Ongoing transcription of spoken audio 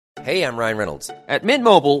Hey, I'm Ryan Reynolds. At Mint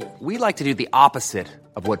Mobile, we like to do the opposite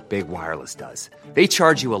of what Big Wireless does. They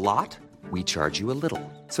charge you a lot, we charge you a little.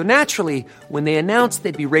 So naturally, when they announced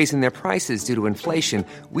they'd be raising their prices due to inflation,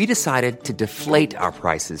 we decided to deflate our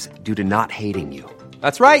prices due to not hating you.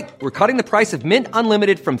 That's right. We're cutting the price of Mint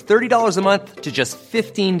Unlimited from $30 a month to just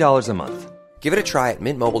 $15 a month. Give it a try at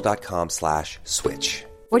mintmobile.com/switch.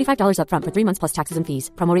 $45 up front for 3 months plus taxes and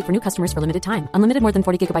fees. Promo rate for new customers for limited time. Unlimited more than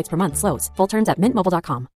 40 gigabytes per month. Slows full terms at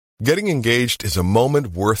mintmobile.com. Getting engaged is a moment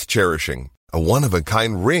worth cherishing. A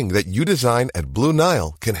one-of-a-kind ring that you design at Blue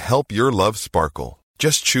Nile can help your love sparkle.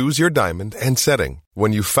 Just choose your diamond and setting.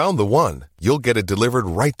 When you've found the one, you'll get it delivered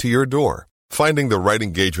right to your door. Finding the right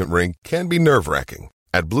engagement ring can be nerve-wracking.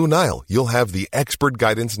 At Blue Nile, you'll have the expert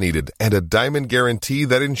guidance needed and a diamond guarantee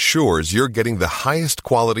that ensures you're getting the highest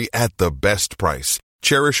quality at the best price.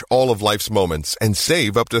 Cherish all of life's moments and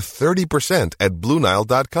save up to 30% at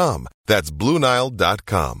BlueNile.com. That's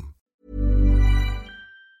BlueNile.com.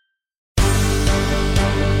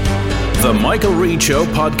 The Michael Reid Show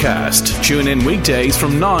podcast. Tune in weekdays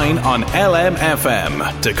from 9 on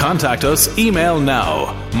LMFM. To contact us, email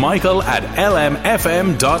now,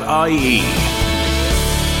 michael@lmfm.ie.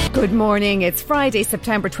 Good morning. It's Friday,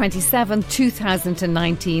 September 27th,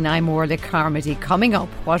 2019. I'm Orla Carmody. Coming up,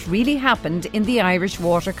 what really happened in the Irish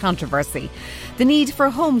water controversy. The need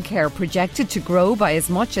for home care projected to grow by as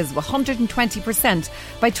much as 120%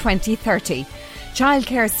 by 2030.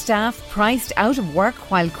 Childcare staff priced out of work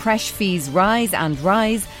while creche fees rise, and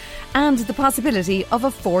the possibility of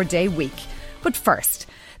a 4-day week. But first,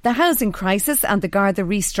 the housing crisis and the Garda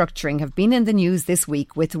restructuring have been in the news this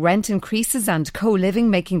week, with rent increases and co-living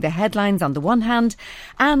making the headlines on the one hand,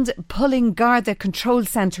 and pulling Garda control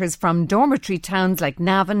centres from dormitory towns like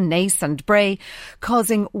Navan, Naas and Bray,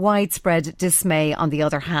 causing widespread dismay on the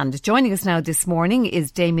other hand. Joining us now this morning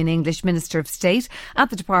is Damien English, Minister of State at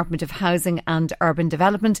the Department of Housing and Urban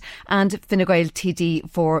Development, and Fine Gael TD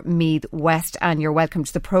for Meath West. And you're welcome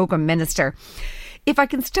to the programme, Minister. If I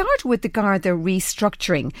can start with the Garda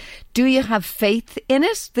restructuring, do you have faith in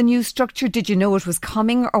it, the new structure? Did you know it was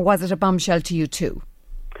coming, or was it a bombshell to you too?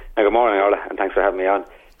 Good morning, Orla, and thanks for having me on.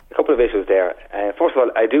 A couple of issues there. First of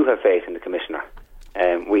all, I do have faith in the Commissioner.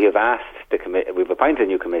 We have asked we've appointed a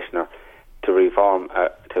new Commissioner to reform,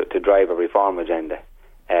 to drive a reform agenda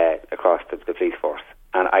across the police force,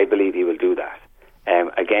 and I believe he will do that.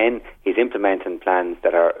 Again, he's implementing plans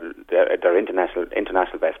that are international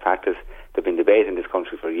best practice. There's been debate in this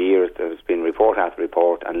country for years. There's been report after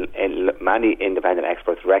report, and many independent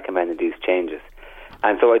experts recommended these changes.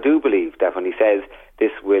 And so I do believe that when he says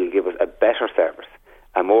this will give us a better service,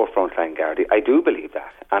 a more frontline guard, I do believe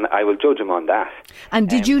that, and I will judge him on that. And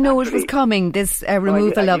did you know it was coming, this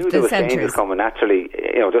removal of the centres? It was coming naturally.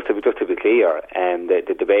 Just to be clear,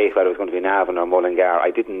 the debate whether it was going to be Navan or Mullingar,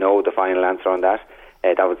 I didn't know the final answer on that.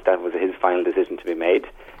 That was his final decision to be made.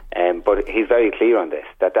 But he's very clear on this,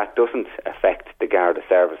 that doesn't affect the Garda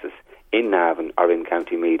services in Navan or in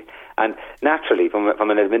County Meath. And naturally, from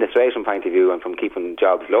an administration point of view and from keeping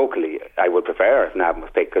jobs locally, I would prefer if Navan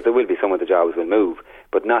was picked, because there will be some of the jobs will move,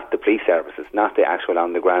 but not the police services, not the actual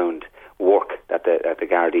on-the-ground work that the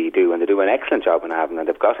Gardaí do. And they do an excellent job in Navan, and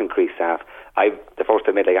they've got increased staff. I'm the first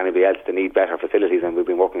to admit, like anybody else, they need better facilities, and we've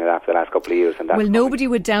been working at that for the last couple of years. And well, nobody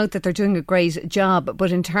would doubt that they're doing a great job,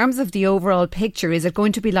 but in terms of the overall picture, is it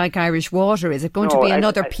going to be like Irish Water? Is it going to be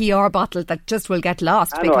another PR bottle that just will get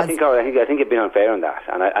lost? I think you've been unfair on that.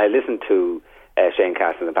 And I listened to Shane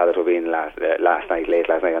Castle and Paddy Tobin late last night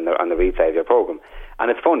on the replay of your programme,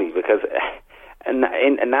 and it's funny because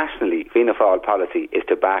nationally, Fianna Fáil policy is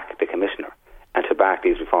to back the Commissioner and to back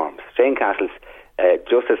these reforms. Shane Castle's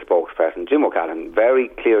Justice spokesperson Jim O'Callaghan very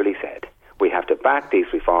clearly said we have to back these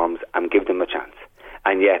reforms and give them a chance.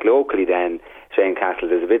 And yet locally, then Shane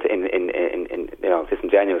Castle is a bit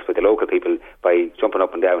disingenuous with the local people by jumping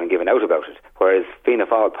up and down and giving out about it, whereas Fianna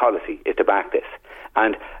Fáil policy is to back this.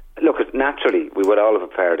 And look, naturally, we would all have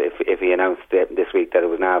preferred if he announced this week that it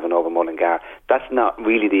was Navan over Mullingar. That's not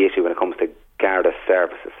really the issue when it comes to Garda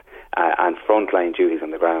services and frontline duties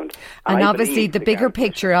on the ground. And obviously the bigger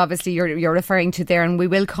picture, obviously you're referring to there, and we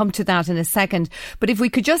will come to that in a second. But if we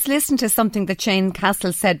could just listen to something that Shane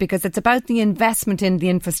Castle said, because it's about the investment in the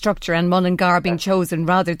infrastructure and Mullingar being chosen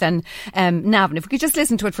rather than Navan. If we could just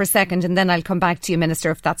listen to it for a second, and then I'll come back to you,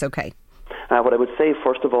 Minister, if that's okay. What I would say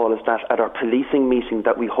first of all is that at our policing meeting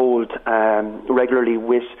that we hold regularly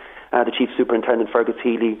with the Chief Superintendent Fergus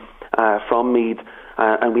Healy from Meath,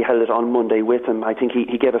 and we held it on Monday with him, I think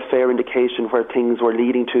he gave a fair indication where things were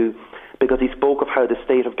leading to, because he spoke of how the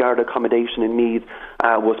state of Garda accommodation in Meath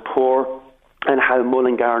was poor, and how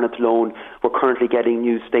Mullingar and Athlone were currently getting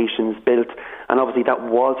new stations built. And obviously that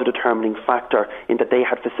was a determining factor in that they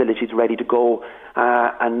had facilities ready to go.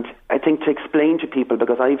 And I think to explain to people,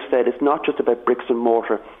 because I've said it's not just about bricks and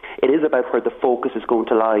mortar, it is about where the focus is going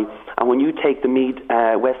to lie. And when you take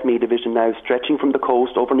the West Meath division now, stretching from the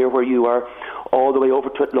coast over near where you are, all the way over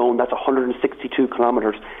to Athlone, that's 162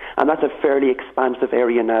 kilometres. And that's a fairly expansive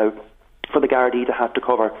area now for the Gardaí to have to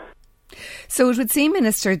cover. So it would seem,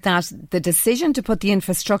 Minister, that the decision to put the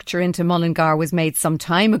infrastructure into Mullingar was made some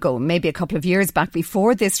time ago, maybe a couple of years back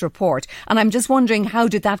before this report. And I'm just wondering, how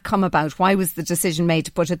did that come about? Why was the decision made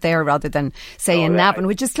to put it there rather than, say, in Navan,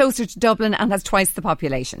 which is closer to Dublin and has twice the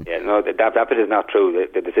population? Yeah, no, that bit is not true.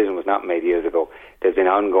 The decision was not made years ago. There's been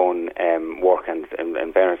ongoing work, and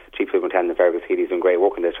in fairness, Chief Superintendent Fergus Healy's doing great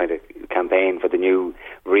work on this, trying to campaign for the new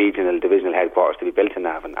regional divisional headquarters to be built in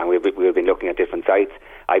Navan. And we've been looking at different sites.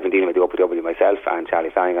 I've been dealing with the OPW myself and Charlie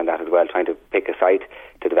Fanning on that as well, trying to pick a site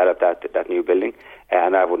to develop that new building.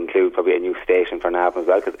 And that would include probably a new station for Navan as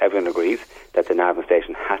well, because everyone agrees that the Navan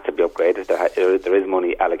station has to be upgraded. There is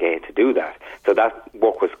money allocated to do that. So that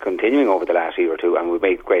work was continuing over the last year or two, and we've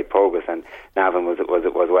made great progress, and Navan was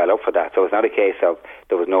well up for that. So it's not a case of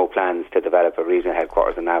there was no plans to develop a regional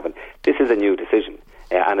headquarters in Navan. This is a new decision.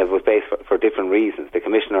 And it was based for different reasons. The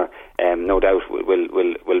Commissioner, no doubt,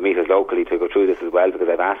 will meet us locally to go through this as well, because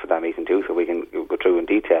I've asked for that meeting too, so we can go through in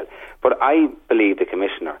detail. But I believe the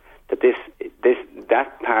Commissioner that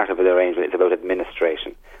that part of the arrangement is about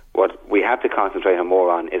administration. What we have to concentrate on more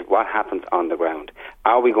on is what happens on the ground.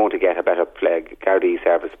 Are we going to get a better Gardaí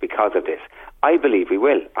service because of this? I believe we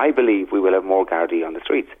will. I believe we will have more Gardaí on the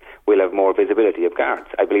streets. We'll have more visibility of guards.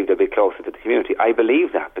 I believe they'll be closer to the community. I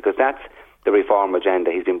believe that, because that's the reform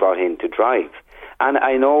agenda he's been brought in to drive. And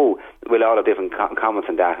I know we'll all have different comments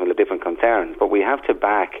on that, we'll have different concerns, but we have to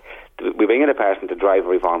we bring in a person to drive a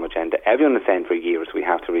reform agenda. Everyone has said for years we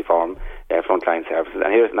have to reform frontline services,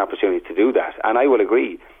 and here's an opportunity to do that. And I will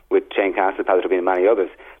agree with Shane Castle, Patrick O'Brien and many others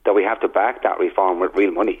that we have to back that reform with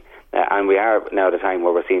real money. And we are now at a time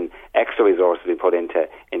where we're seeing extra resources being put into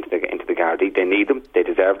the Gardaí. They need them, they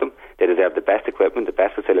deserve them, they deserve the best equipment, the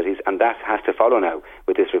best facilities, and that has to follow now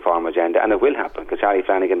with this reform agenda, and it will happen, because Charlie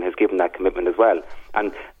Flanagan has given that commitment as well.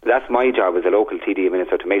 And that's my job as a local TD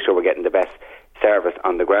minister, to make sure we're getting the best service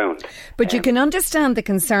on the ground. But you can understand the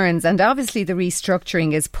concerns, and obviously the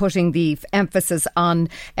restructuring is putting the emphasis on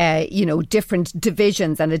different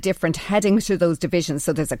divisions and a different heading to those divisions.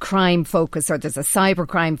 So there's a crime focus or there's a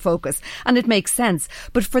cybercrime focus, and it makes sense.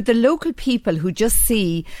 But for the local people who just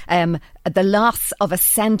see the loss of a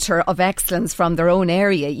centre of excellence from their own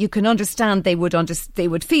area, you can understand they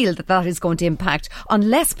would feel that is going to impact on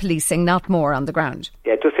less policing, not more, on the ground.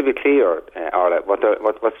 Yeah, just to be clear, Arla,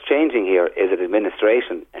 what's changing here is an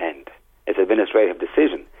administration end. It's an administrative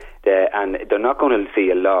decision. And they're not going to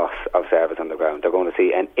see a loss of service on the ground. They're going to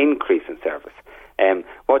see an increase in service.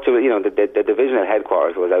 The divisional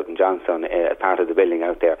headquarters was out in Johnstone, part of the building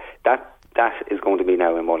out there. That is going to be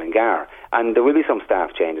now in Mullingar, and there will be some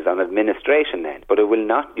staff changes on administration end, but you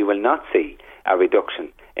will not see a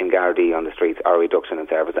reduction in Gardaí on the streets or a reduction in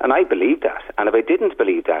service. And I believe that. And if I didn't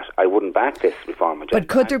believe that, I wouldn't back this reform agenda. But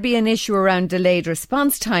could there be an issue around delayed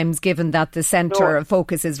response times, given that the centre of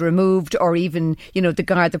focus is removed, or even,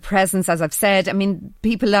 the presence, as I've said? I mean,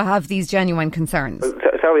 people have these genuine concerns.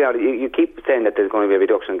 Sorry, Ali, you keep saying that there's going to be a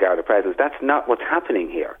reduction in Garda presence. That's not what's happening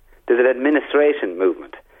here. There's an administration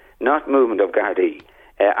movement, not movement of Gardaí.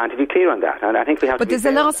 And to be clear on that, and I think we have. But there's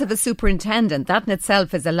a loss of a superintendent. That in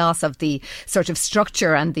itself is a loss of the sort of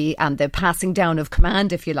structure and the passing down of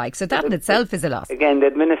command, if you like. So that in itself is a loss. Again, the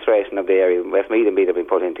administration of the area, Westmeath and Meath, have been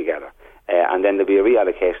put in together, and then there'll be a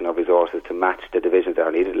reallocation of resources to match the divisions that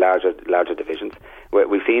are needed, larger divisions.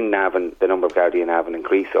 We've seen Navan, the number of Gardaí in Navan,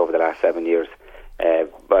 increase over the last 7 years.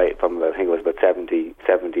 From I think it was about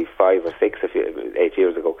 75 or 8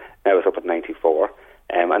 years ago. Now it's up at 94.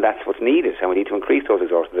 And that's what's needed, and we need to increase those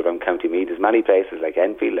resources around County Meath. There's many places like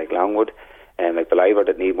Enfield, like Longwood, like Ballivor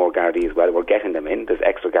that need more Gardaí as well. We're getting them in. There's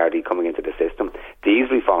extra Gardaí coming into the system.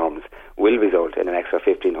 These reforms will result in an extra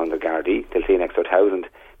 1,500 Gardaí. They'll see an extra 1,000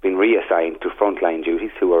 being reassigned to frontline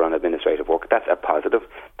duties who are on administrative work. That's a positive.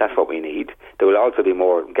 That's what we need. There will also be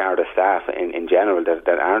more Garda staff in general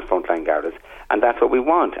that aren't frontline Gardas, and that's what we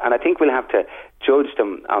want. And I think we'll have to judge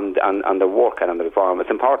them on the work and on the reform. It's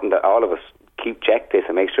important that all of us check this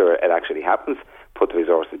and make sure it actually happens, put the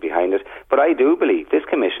resources behind it. But I do believe this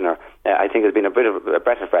Commissioner, I think, has been a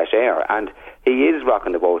breath of fresh air, and he is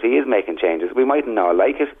rocking the boat. He is making changes. We mightn't all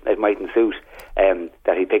like it. It mightn't suit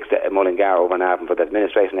that he picks Mullingar over Navan for the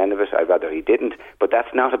administration end of it. I'd rather he didn't. But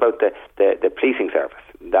that's not about the policing service.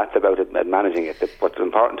 That's about managing it. What's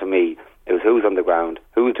important to me It was who's on the ground,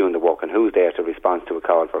 who's doing the work, and who's there to respond to a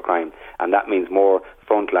call for crime. And that means more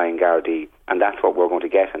frontline Gardaí, and that's what we're going to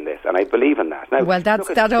get in this. And I believe in that. Now, well,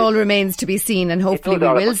 that all remains to be seen, and hopefully we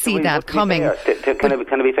will see that coming. Can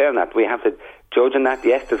I be fair on that? We have to judge on that.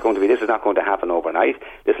 Yes, this is not going to happen overnight.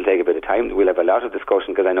 This will take a bit of time. We'll have a lot of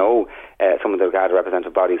discussion, because I know some of the Garda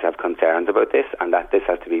representative bodies have concerns about this, and that this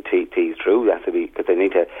has to be teased through. It has to be, because they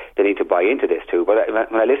need to buy into this too. But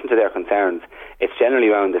when I listen to their concerns, it's generally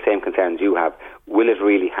around the same concerns you have. Will it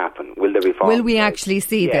really happen? Will there be reform? Will we actually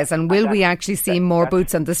see this, and will we actually see more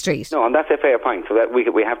boots on the street? No, and that's a fair point. So that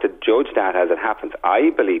we have to judge that as it happens. I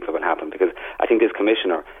believe it will happen, because I think this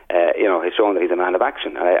commissioner, has shown that he's a man of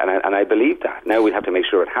action, and I believe that. Now we have to make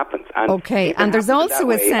sure it happens. And okay, and there's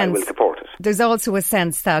also a sense. I will support it. There's also a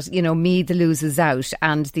sense that Meath loses out,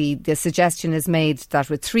 and the suggestion is made that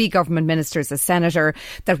with 3 government ministers, a senator,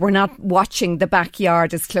 that we're not watching the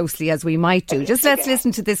backyard as closely as we might do. Just let's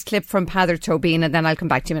listen to this clip from Peadar Tóibín, and then I'll come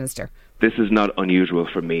back to you, Minister. This is not unusual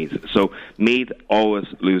for Meath. So Meath always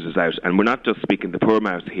loses out. And we're not just speaking the poor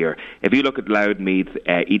mouth here. If you look at Louth, Meath,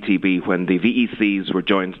 ETB, when the VECs were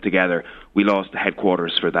joined together, we lost the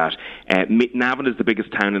headquarters for that. Navan is the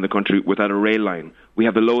biggest town in the country without a rail line. We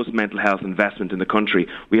have the lowest mental health investment in the country.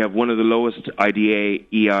 We have one of the lowest IDA,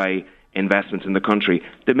 EI investments in the country.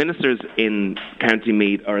 The ministers in County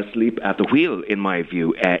Meath are asleep at the wheel, in my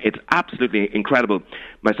view. It's absolutely incredible.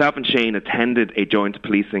 Myself and Shane attended a joint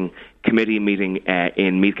policing committee meeting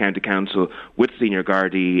in Meath County Council with senior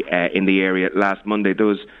Gardaí in the area last Monday. There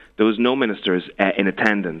was no ministers in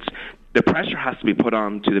attendance. The pressure has to be put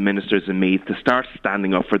on to the ministers in Meath to start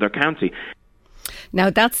standing up for their county. Now,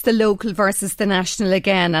 that's the local versus the national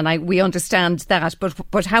again, and we understand that,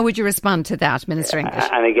 but how would you respond to that, Minister English?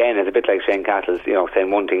 And again, it's a bit like Shane Castle's, saying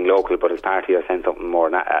one thing local, but as party are saying something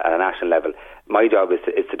more at a national level. My job is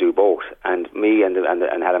to do both, and me and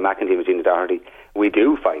Helen McEntee, Regina Doherty, we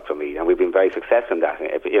do fight for Meath, and we've been very successful in that.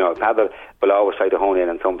 Pavel will always try to hone in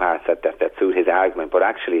on some parts that suit his argument, but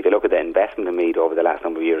actually, if you look at the investment in Meath over the last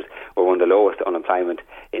number of years, we're one of the lowest unemployment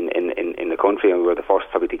in the country, and we were the first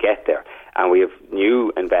probably to get there. And we have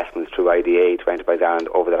new investments through IDA to Enterprise Ireland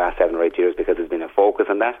over the last 7 or 8 years, because there's been a focus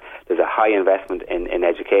on that. There's a high investment in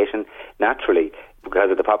education. Naturally,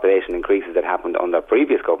 because of the population increases that happened under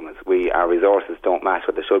previous governments, our resources don't match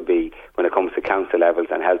what they should be when it comes to council levels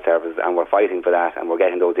and health services, and we're fighting for that, and we're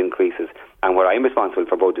getting those increases. And where I'm responsible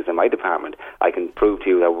for budgets in my department, I can prove to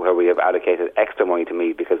you where we have allocated extra money to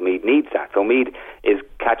Meath, because Meath needs that. So Meath is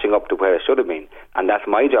catching up to where it should have been, and that's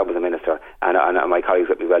my job as a minister, and my colleagues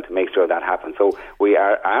with me well, to make sure that happens. So we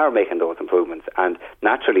are making those improvements, and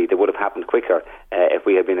naturally they would have happened quicker if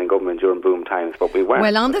we had been in government during boom times, but we weren't.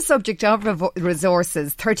 Well, on the subject of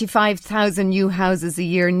resources, 35,000 new houses a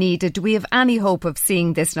year needed. Do we have any hope of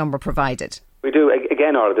seeing this number provided? We do.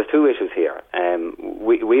 Again, Orla, there's 2 issues here.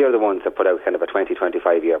 We are the ones that put out kind of a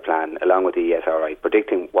 20-25 year plan, along with the ESRI,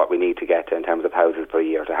 predicting what we need to get to in terms of houses per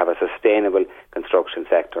year, to have a sustainable construction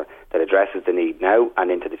sector that addresses the need now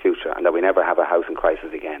and into the future, and that we never have a housing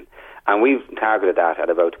crisis again. And we've targeted that at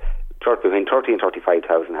about between 30 and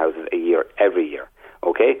 35,000 houses a year, every year.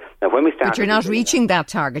 Okay? Now, when we start, but you're not reaching that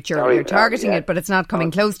target. You're targeting it, but it's not coming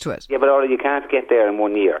close to it. Yeah, but Orla, you can't get there in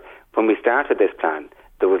 1 year. When we started this plan,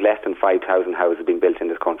 there was less than 5,000 houses being built in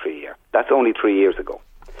this country a year. That's only 3 years ago.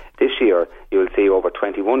 This year, you will see over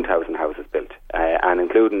 21,000 houses built, and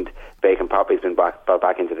including vacant properties being brought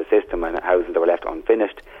back into the system, and houses that were left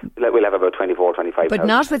unfinished. We'll have about 25,000. But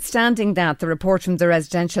notwithstanding that, the report from the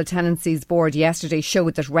Residential Tenancies Board yesterday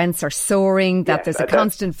showed that rents are soaring, that there's a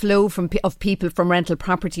constant flow of people from rental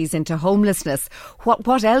properties into homelessness.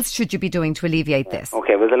 What else should you be doing to alleviate this?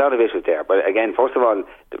 Okay, well, there's a lot of issues there. But again, first of all,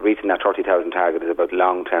 reaching that 30,000 target is about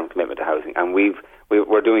long-term commitment to housing, and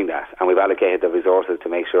we're doing that, and we've allocated the resources to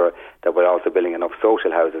make sure that we're also building enough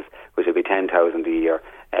social houses, which will be 10,000 a year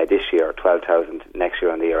this year, 12,000 next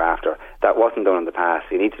year and the year after. That wasn't done in the past.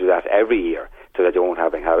 You need to do that every year so that you won't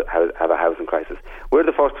have a housing crisis. We're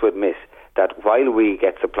the first to admit that while we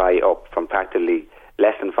get supply up from practically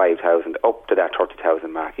less than 5,000 up to that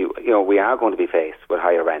 30,000 mark, we are going to be faced with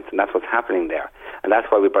higher rents, and that's what's happening there. And that's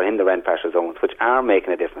why we brought in the rent pressure zones, which are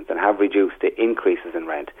making a difference and have reduced the increases in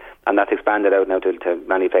rent. And that's expanded out now to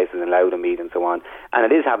many places in Louth and Meath and so on. And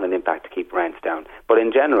it is having an impact to keep rents down. But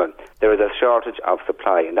in general, there is a shortage of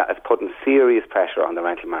supply, and that is putting serious pressure on the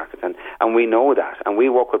rental market. And we know that. And we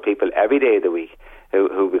work with people every day of the week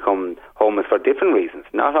who become homeless for different reasons,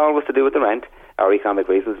 not always to do with the rent or economic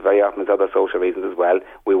reasons, very often there's other social reasons as well.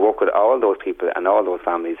 We work with all those people and all those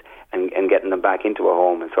families and getting them them back into a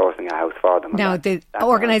home and sourcing a house for them. Now, the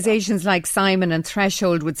organisations like Simon and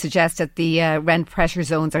Threshold would suggest that the rent pressure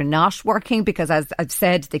zones are not working because, as I've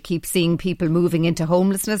said, they keep seeing people moving into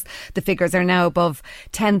homelessness. The figures are now above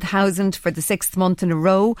 10,000 for the 6th month in a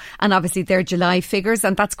row, and obviously they're July figures,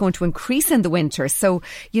 and that's going to increase in the winter. So,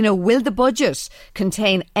 will the budget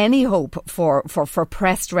contain any hope for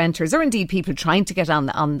pressed renters, or indeed people trying to get on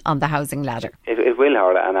the housing ladder? It will,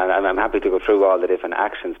 Orla, and I'm happy to go through all the different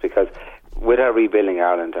actions, because with our Rebuilding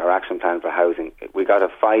Ireland, our action plan for housing, we got a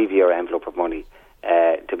 5-year envelope of money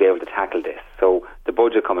to be able to tackle this. So the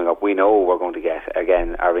budget coming up, we know we're going to get,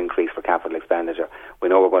 again, our increase for capital expenditure. We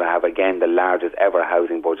know we're going to have, again, the largest ever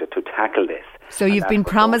housing budget to tackle this. So you've been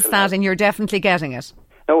promised that, and you're definitely getting it?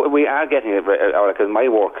 No, we are getting it, because my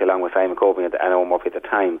work, along with Simon Coping and Owen Murphy at the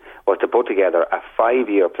time, was to put together a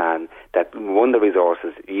 5-year plan that won the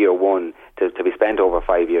resources year one to be spent over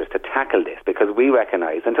 5 years to tackle this, because we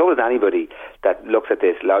recognise, and so does anybody that looks at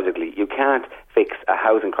this logically, you can't fix a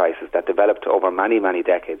housing crisis that developed over many, many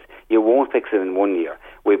decades. You won't fix it in 1 year.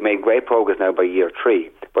 We've made great progress now by year 3,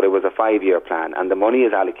 but it was a 5-year plan, and the money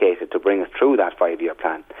is allocated to bring us through that 5-year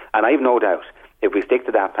plan. And I've no doubt, if we stick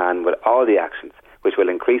to that plan with all the actions, which will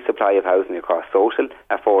increase supply of housing across social,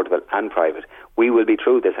 affordable and private, we will be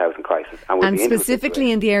through this housing crisis. And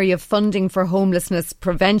specifically in the area of funding for homelessness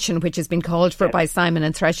prevention, which has been called for by Simon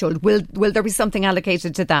and Threshold, will there be something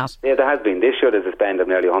allocated to that? Yeah, there has been. This year there's a spend of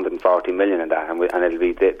nearly 140 million in that, and it'll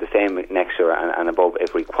be the same next year and above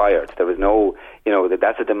if required. There was no,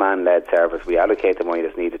 that's a demand-led service. We allocate the money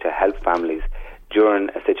that's needed to help families during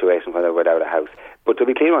a situation where they're without a house. But to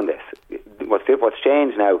be clear on this, what's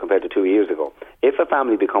changed now compared to 2 years ago, if a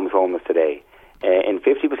family becomes homeless today, in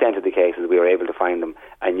 50% of the cases we are able to find them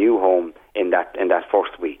a new home in that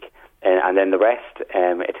first week. And then the rest,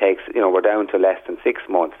 it takes, we're down to less than 6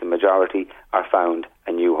 months. The majority are found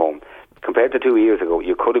a new home. Compared to 2 years ago,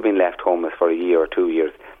 you could have been left homeless for a year or 2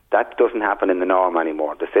 years. That doesn't happen in the norm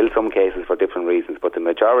anymore. There's still some cases for different reasons, but the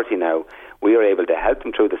majority now, we are able to help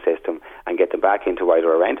them through the system and get them back into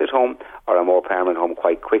either a rented home or a more permanent home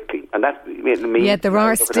quite quickly. And that means... Yet there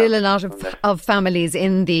are still a lot of families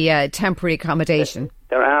in the temporary accommodation.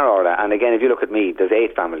 There are, Orla, and again, if you look at me, there's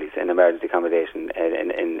 8 families in emergency accommodation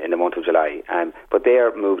in the month of July, but they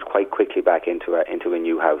are moved quite quickly back into a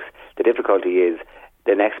new house. The difficulty is,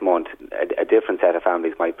 the next month, a different set of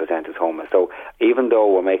families might present as homeless. So even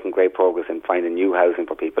though we're making great progress in finding new housing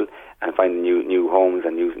for people and finding new homes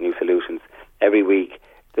and new solutions, every week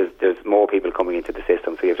there's more people coming into the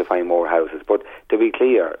system, so you have to find more houses. But to be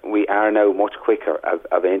clear, we are now much quicker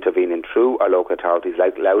of intervening through our local authorities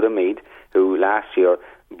like Louth and Meath, who last year,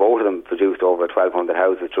 both of them produced over 1,200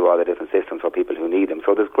 houses through all the different systems for people who need them.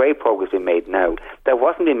 So there's great progress being made now that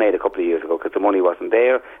wasn't being made a couple of years ago because the money wasn't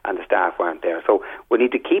there and the staff weren't there. So we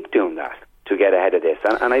need to keep doing that to get ahead of this,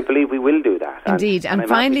 and I believe we will do that. Indeed. And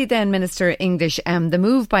finally then, Minister English, the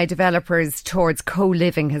move by developers towards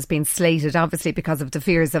co-living has been slated, obviously because of the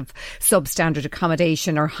fears of substandard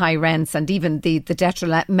accommodation or high rents and even the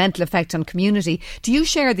detrimental effect on community. Do you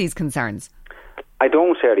share these concerns? I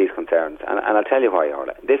don't share these concerns, and I'll tell you why,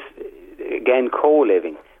 Orla. This, again,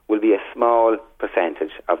 co-living will be a small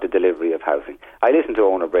percentage of the delivery of housing. I listened to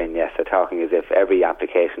Owen O'Brien yesterday talking as if every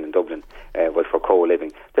application in Dublin was for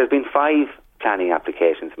co-living. There's been 5 planning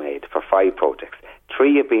applications made for 5 projects.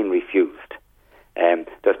 3 have been refused.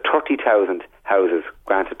 There's 30,000 houses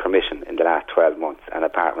granted permission in the last 12 months, and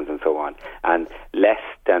apartments and so on, and less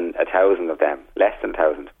than 1,000 of them,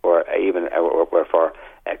 were for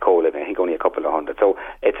co-living. I think only a couple of hundred. So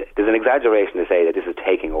there's an exaggeration to say that this is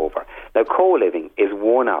taking over. Now, co-living is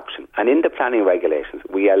one option, and in the planning regulations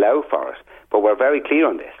we allow for it, but we're very clear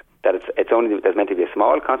on this, that there's meant to be a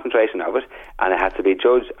small concentration of it, and it has to be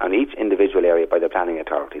judged on each individual area by the planning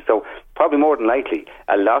authority. So probably more than likely,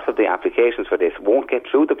 a lot of the applications for this won't get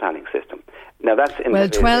through the planning system. Now that's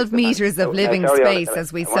 12 metres of living space,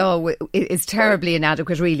 as we saw, is terribly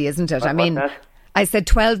inadequate, really, isn't it? I said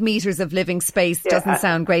 12 metres of living space doesn't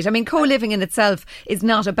sound great. I mean, co-living in itself is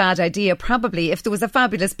not a bad idea, probably, if there was a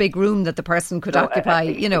fabulous big room that the person could occupy,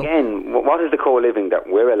 Again, what is the co-living that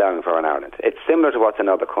we're allowing for in Ireland? It's similar to what's in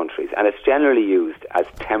other countries, and it's generally used as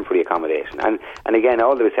temporary accommodation. And again,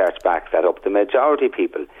 all the research backs that up. The majority of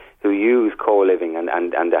people who use co-living and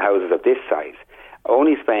the houses of this size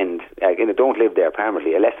only spend, don't live there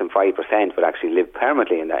permanently. Less than 5% would actually live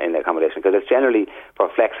permanently in the accommodation, because it's generally for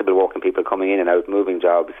flexible working people coming in and out, moving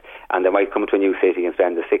jobs, and they might come to a new city and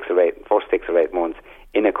spend the first 6 or 8 months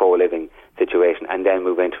in a co-living situation and then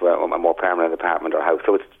move into a more permanent apartment or house.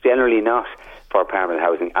 So it's generally not for permanent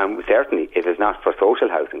housing, and certainly it is not for social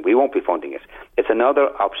housing. We won't be funding it. It's another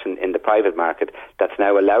option in the private market that's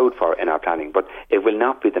now allowed for in our planning, but it will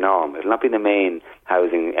not be the norm. It will not be the main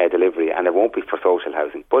housing delivery, and it won't be for social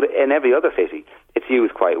housing. But in every other city, it's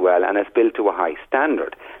used quite well, and it's built to a high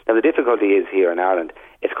standard. Now, the difficulty is here in Ireland,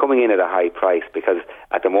 it's coming in at a high price because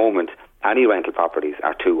at the moment, any rental properties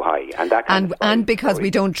are too high. And because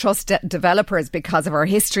we don't trust developers because of our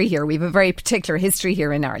history here. We have a very particular history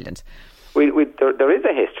here in Ireland. There is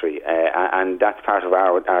a history, and that's part of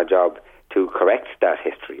our job to correct that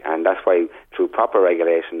history, and that's why through proper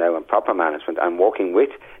regulation now and proper management and working with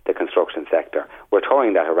the construction sector, we're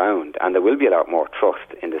turning that around, and there will be a lot more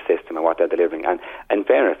trust in the system and what they're delivering. And in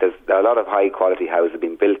fairness, there are a lot of high quality houses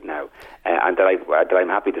being built now, and that I'm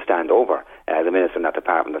happy to stand over the minister in that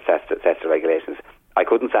department that sets the regulations. I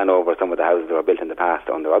couldn't stand over some of the houses that were built in the past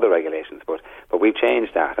under other regulations, but we've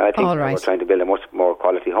changed that, and I think we're trying to build a much more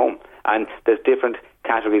quality home. And there's different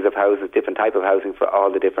categories of houses, different type of housing for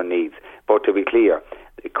all the different needs. But to be clear,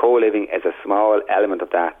 co-living is a small element of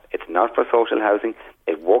that. It's not for social housing.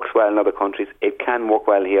 It works well in other countries. It can work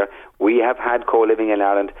well here. We have had co-living in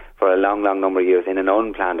Ireland for a long, long number of years in an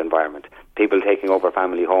unplanned environment. People taking over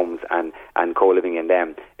family homes and co-living in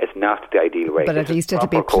them. It's not the ideal way. But at least it'll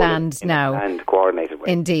be planned now. And coordinated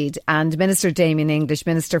way. Indeed. And Minister Damien English,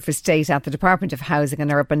 Minister for State at the Department of Housing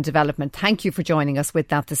and Urban Development, thank you for joining us with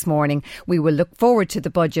that this morning. We will look forward to the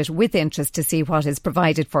budget with interest to see what is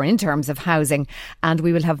provided for in terms of housing. And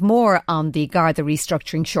we will have more on the Garda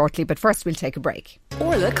restructuring shortly. But first we'll take a break.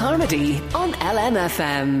 Orla Carmody on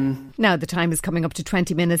LMFM. Now the time is coming up to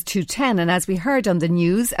 20 minutes to 10, and as we heard on the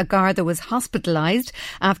news, a Garda was hospitalised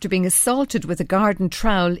after being assaulted with a garden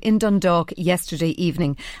trowel in Dundalk yesterday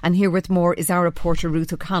evening. And here with more is our reporter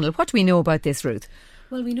Ruth O'Connell. What do we know about this, Ruth?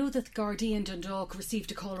 Well, we know that the Gardaí in Dundalk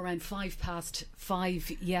received a call around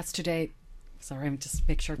 5:05 yesterday. Sorry, I'm just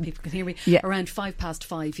make sure people can hear me. Yeah. Around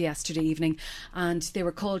 5:05 yesterday evening, and they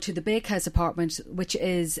were called to the Bakehouse apartment, which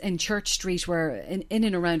is in Church Street, where in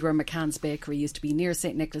and around where McCann's Bakery used to be, near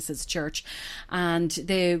St Nicholas's Church. And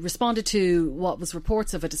they responded to what was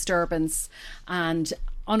reports of a disturbance, and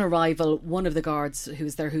on arrival, one of the guards who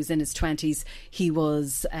was there, who's in his 20s, he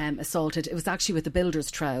was assaulted. It was actually with a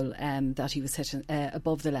builder's trowel that he was hit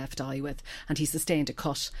above the left eye with, and he sustained a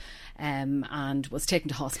cut and was taken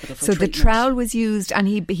to hospital for treatment. So the trowel was used, and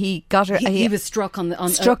he got her. He was struck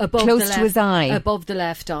struck above close the left, to his eye, above the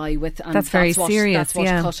left eye. And that's very serious. That's what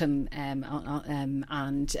cut him,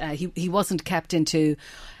 and he wasn't kept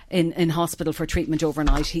in hospital for treatment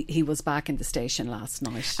overnight. He was back in the station last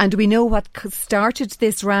night. And do we know what started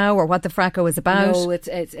this row or what the fracas was about? No,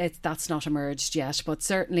 that's not emerged yet. But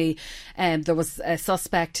certainly there was a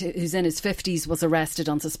suspect who's in his 50s was arrested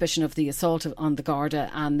on suspicion of the assault on the Garda,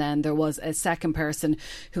 and then there was a second person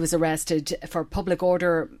who was arrested for public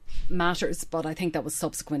order matters, but I think that was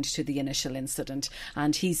subsequent to the initial incident,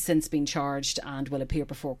 and he's since been charged and will appear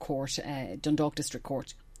before court, Dundalk District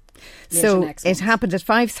Court. So it happened at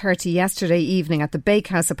 5:30 yesterday evening at the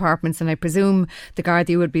Bakehouse Apartments, and I presume the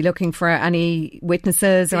Gardaí would be looking for any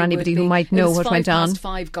witnesses or anybody who might know what went on.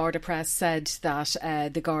 5:05 Garda Press said that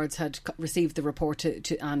the guards had received the report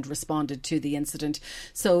and responded to the incident.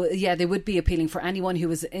 So yeah, they would be appealing for anyone who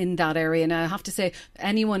was in that area. Now I have to say,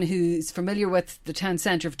 anyone who's familiar with the town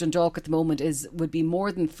centre of Dundalk at the moment would be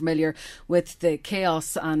more than familiar with the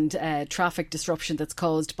chaos and traffic disruption that's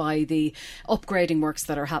caused by the upgrading works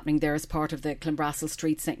that are happening there as part of the Clonbrassil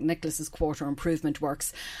Street St Nicholas's Quarter improvement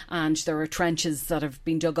works, and there are trenches that have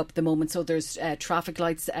been dug up at the moment, so there's traffic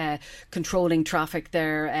lights controlling traffic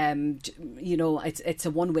there. It's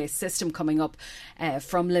a one-way system coming up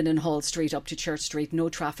from Linnenhall Street up to Church Street. No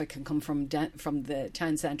traffic can come from the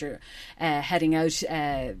town centre heading out.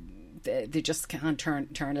 They just can't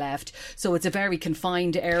turn left. So it's a very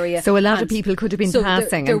confined area. So a lot of people could have been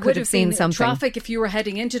passing and could have seen something. Traffic, if you were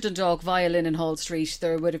heading into Dundalk via Linnenhall Street,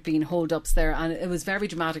 there would have been hold-ups there, and it was very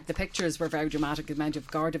dramatic. The pictures were very dramatic, the amount of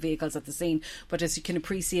Garda vehicles at the scene. But as you can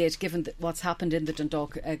appreciate, given what's happened in the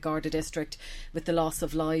Dundalk Garda district with the loss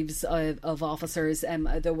of lives of officers,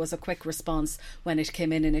 there was a quick response when it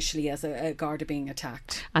came in initially as a Garda being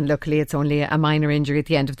attacked. And luckily it's only a minor injury at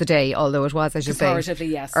the end of the day, although it was, as you say, comparatively,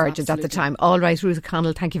 yes, urgent at the time. All right, Ruth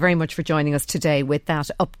O'Connell, thank you very much for joining us today with that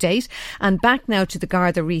update. And back now to the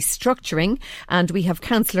Garda restructuring, and we have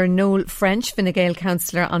Councillor Noel French, Fine Gael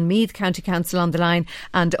Councillor on Meath County Council on the line,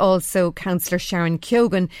 and also Councillor Sharon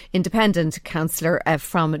Keoghan, Independent Councillor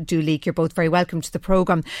from Duleek. You're both very welcome to the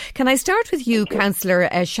programme. Can I start with you, Councillor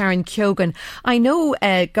Sharon Keoghan? I know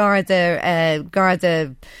Garda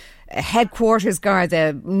headquarters,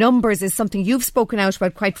 Garda numbers is something you've spoken out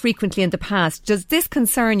about quite frequently in the past. Does this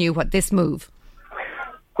concern you, this move?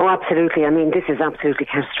 Oh, absolutely. I mean, this is absolutely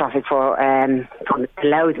catastrophic for the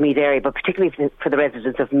Louthmead area, but particularly for the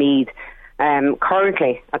residents of Meath.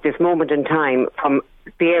 Currently, at this moment in time, from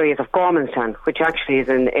the areas of Gormanstown, which actually is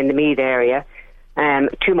in the Meath area,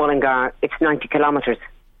 to Mullingar, it's 90 kilometres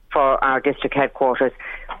for our district headquarters.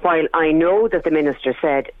 While I know that the Minister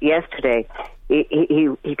said yesterday,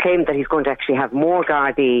 he claimed that he's going to actually have more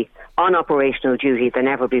Gardaí on operational duty than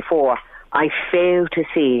ever before. I fail to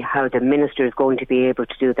see how the Minister is going to be able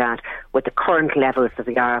to do that with the current levels that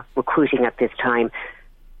we are recruiting at this time.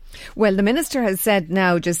 Well, the Minister has said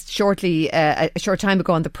now, just shortly, a short time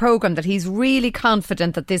ago on the programme, that he's really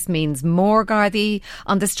confident that this means more Gardaí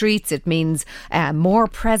on the streets. It means more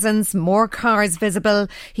presence, more cars visible.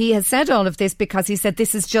 He has said all of this because he said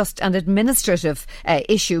this is just an administrative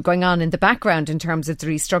issue going on in the background in terms of the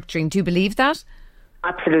restructuring. Do you believe that?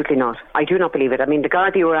 Absolutely not. I do not believe it. I mean, the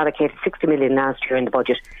Gardaí were allocated 60 million last year in the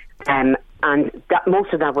budget, and that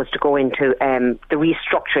most of that was to go into the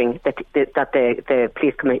restructuring that the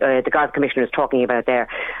police the Guards Commissioner is talking about there.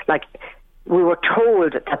 Like, we were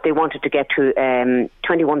told that they wanted to get to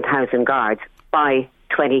 21,000 guards by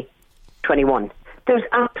 2021. There's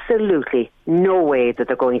absolutely no way that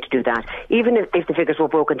they're going to do that. Even if the figures were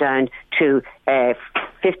broken down to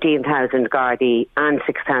 15,000 Gardaí and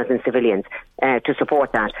 6,000 civilians to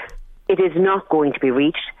support that, it is not going to be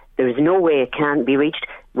reached. There is no way it can be reached.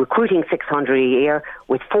 Recruiting 600 a year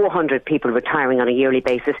with 400 people retiring on a yearly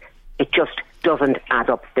basis, it just doesn't add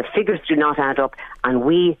up. The figures do not add up, and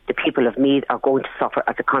we, the people of Meath, are going to suffer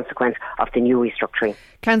as a consequence of the new restructuring.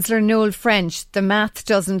 Councillor Noel French, the math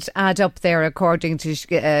doesn't add up there, according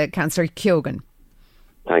to Councillor Keoghan.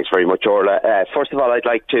 Thanks very much, Orla. First of all, I'd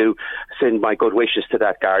like to send my good wishes to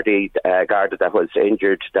that Gardaí that was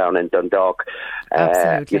injured down in Dundalk.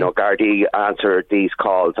 Absolutely. Gardaí answered these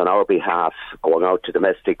calls on our behalf, going out to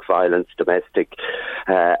domestic violence, domestic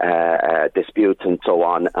disputes and so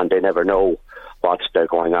on, and they never know what they're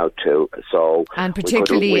going out to. So, and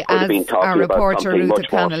particularly as our reporter Ruth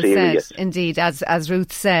O'Connell said, indeed, as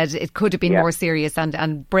Ruth said, it could have been more serious,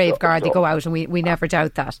 and brave Gardaí go out, and we never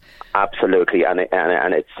doubt that. Absolutely, and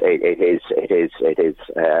it is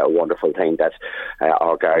a wonderful thing that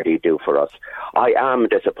our Gardaí do for us. I am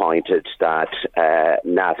disappointed that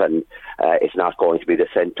Navan is not going to be the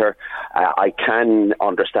centre. I can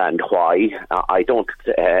understand why. I don't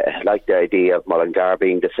like the idea of Mullingar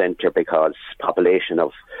being the centre, because population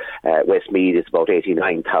of Westmeath is about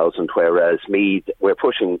 89,000, whereas Meath, we're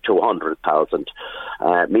pushing 200,000.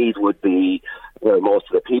 Meath would be where most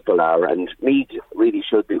of the people are, and Meath really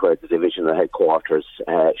should be where the divisional headquarters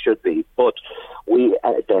should be. But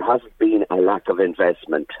there hasn't been a lack of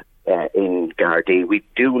investment in Gardaí. We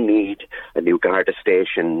do need a new Garda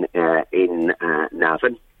station in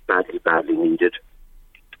Navan, badly needed.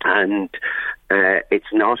 And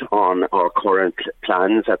it's not on our current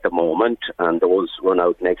plans at the moment, and those run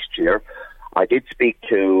out next year. I did speak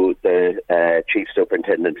to the Chief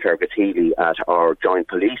Superintendent Fergus Healy at our joint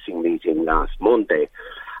policing meeting last Monday,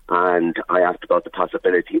 and I asked about the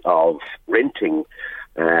possibility of renting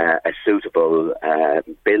a suitable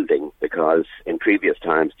building, because in previous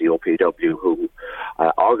times the OPW, who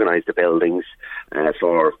organised the buildings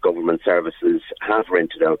for government services, have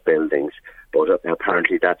rented out buildings, but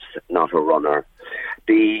apparently that's not a runner.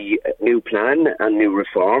 The new plan and new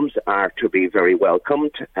reforms are to be very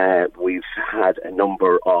welcomed. We've had a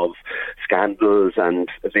number of scandals and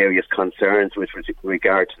various concerns with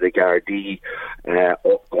regard to the Gardaí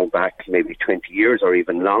going back maybe 20 years or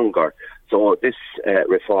even longer. So this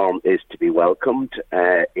reform is to be welcomed.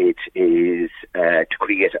 It is to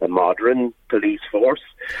create a modern police force.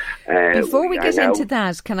 Before we get into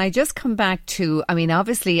that, can I just come back to, I mean,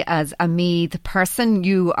 obviously as a Meath person,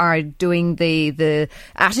 you are doing the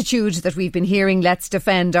attitude that we've been hearing, let's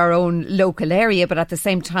defend our own local area, but at the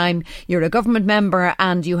same time you're a government member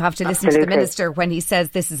and you have to listen to the Minister when he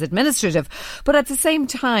says this is administrative. But at the same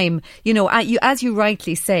time, you know, as you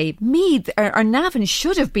rightly say, Meath or Navan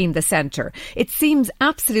should have been the centre. It seems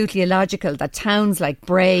absolutely illogical that towns like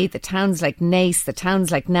Bray, the towns like Naas, the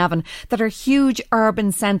towns like Navan, that are huge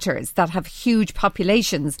urban centres that have huge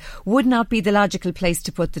populations, would not be the logical place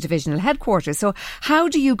to put the divisional headquarters. So how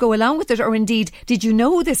do you go along with it? Or indeed, did you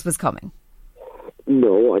know this was coming?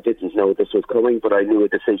 No, I didn't know this was coming, but I knew a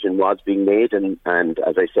decision was being made, and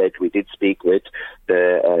as I said, we did speak with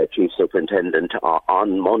the Chief Superintendent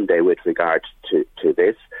on Monday with regard to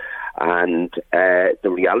this. And the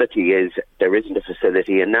reality is there isn't a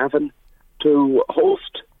facility in Navan to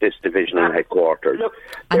host this divisional headquarters.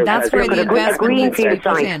 And that's where the investment needs to be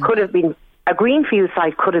put in. A greenfield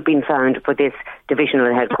site could have been found for this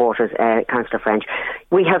divisional headquarters, Councillor French.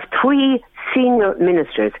 We have 3 senior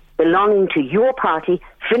ministers belonging to your party,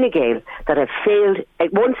 Fine Gael, that have failed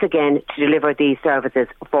once again to deliver these services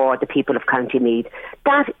for the people of County Meath.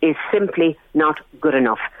 That is simply not good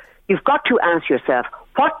enough. You've got to ask yourself,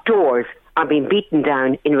 what doors are being beaten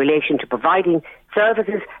down in relation to providing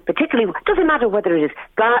services, particularly, it doesn't matter whether it is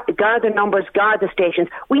Garda numbers, Garda stations.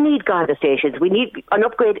 We need Garda stations. We need an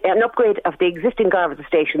upgrade of the existing Garda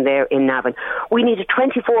station there in Navan. We need a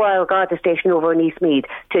 24-hour Garda station over in East Meath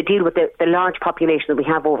to deal with the large population that we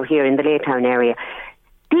have over here in the Laytown area.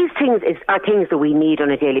 These things are things that we need on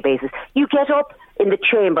a daily basis. You get up in the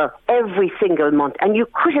chamber every single month and you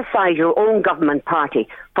criticise your own government party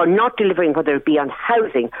for not delivering, whether it be on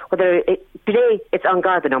housing, today it's on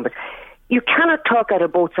Garda numbers. You cannot talk out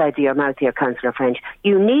of both sides of your mouth here, Councillor French.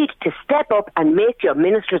 You need to step up and make your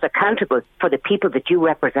ministers accountable for the people that you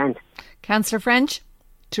represent. Councillor French,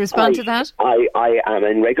 to respond to that? I am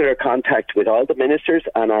in regular contact with all the ministers,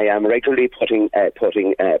 and I am regularly putting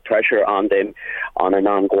pressure on them on an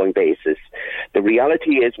ongoing basis. The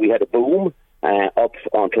reality is we had a boom up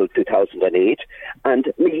until 2008,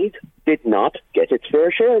 and Meath did not get its fair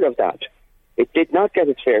share of that. It did not get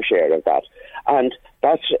its fair share of that. And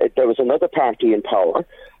there was another party in power,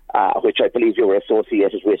 which I believe you were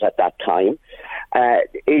associated with at that time. But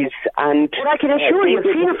I can assure you,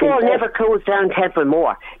 Fianna Fáil never closed down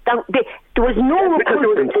Templemore. There was no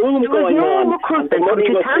recruitment. There was no recruitment from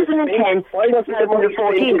 2010 to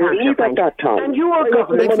 2014 at that time. And your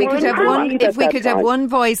government. If we could have one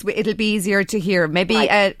voice, it'll be easier to hear. Maybe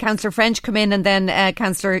Councillor French come in and then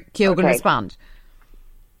Councillor Keoghan respond.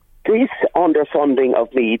 This underfunding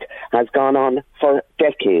of Meath has gone on for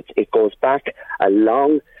decades. It goes back a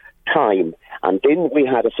long time. And then we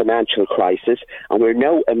had a financial crisis, and we're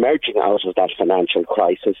now emerging out of that financial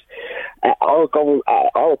crisis. Our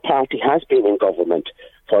party has been in government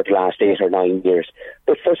for the last 8 or 9 years,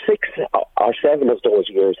 but for 6 or 7 of those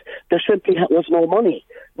years, there simply was no money.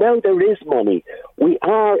 Now there is money. We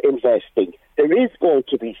are investing. There is going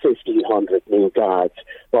to be 1,500 new guards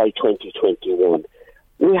by 2021.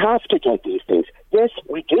 We have to get these things. Yes,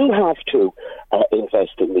 we do have to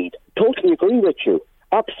invest in Meath. Totally agree with you.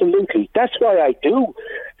 Absolutely. That's why I do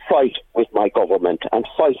fight with my government and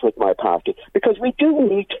fight with my party, because we do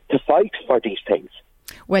need to fight for these things.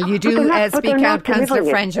 Well, you do speak out, Councillor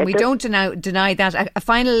French, and we don't deny that. A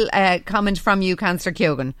final comment from you, Councillor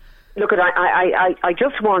Keoghan. Look, I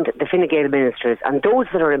just want the Fine Gael ministers and those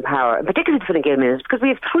that are in power, and particularly the Fine Gael ministers, because we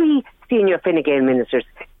have 3 senior Fine Gael ministers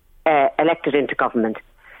elected into government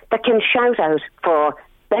that can shout out for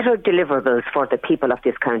better deliverables for the people of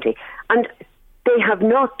this county. And they have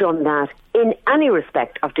not done that in any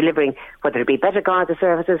respect of delivering, whether it be better Garda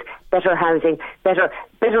services, better housing, better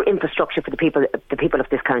infrastructure for the people of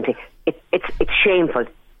this county. It's shameful,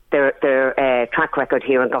 their track record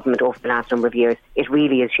here in government over the last number of years. It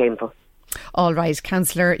really is shameful. All right,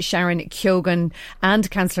 Councillor Sharon Keoghan and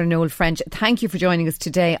Councillor Noel French, thank you for joining us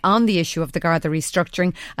today on the issue of the Garda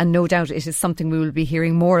restructuring, and no doubt it is something we will be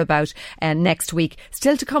hearing more about next week.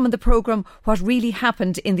 Still to come in the programme, what really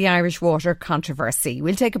happened in the Irish Water controversy.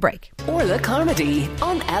 We'll take a break. Orla Carmody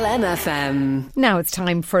on LMFM. Now it's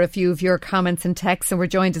time for a few of your comments and texts, and we're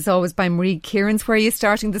joined as always by Marie Kieran's. Where are you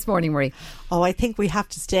starting this morning, Marie? Oh, I think we have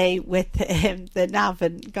to stay with the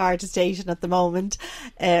Navan Garda station at the moment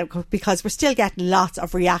because we're still getting lots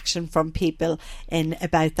of reaction from people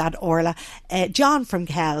about that, Orla. John from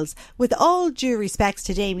Kells, with all due respects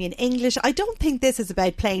to Damien English, I don't think this is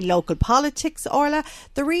about playing local politics, Orla.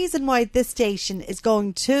 The reason why this station is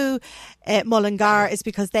going to Mullingar is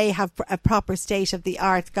because they have a proper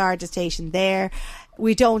state-of-the-art Garda station there.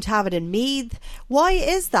 We don't have it in Meath. Why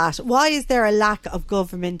is that? Why is there a lack of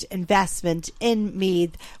government investment in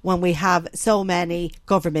Meath when we have so many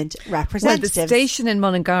government representatives? Well, the station in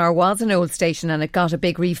Mullingar was an old station and it got a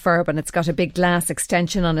big refurb and it's got a big glass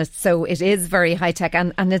extension on it, so it is very high tech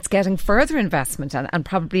and it's getting further investment and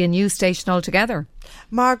probably a new station altogether.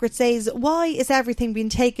 Margaret says, why is everything being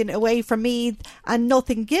taken away from Meath and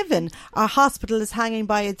nothing given? Our hospital is hanging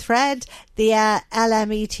by a thread. The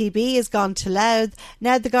LMETB has gone to Louth.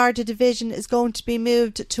 Now the Garda division is going to be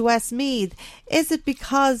moved to Westmeath. Is it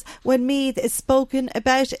because when Meath is spoken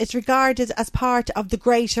about, it's regarded as part of the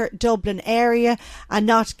greater Dublin area and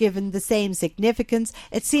not given the same significance?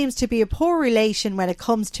 It seems to be a poor relation when it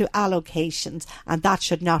comes to allocations, and that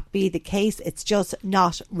should not be the case. It's just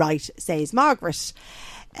not right, says Margaret.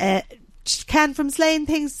 Ken from Slane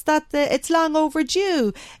thinks that it's long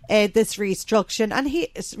overdue, this restructuring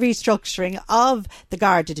of the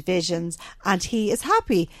Garda divisions, and he is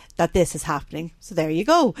happy that this is happening. So there you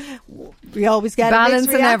go. We always get balance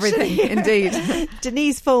a mixed and reaction. everything, indeed.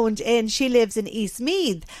 Denise phoned in. She lives in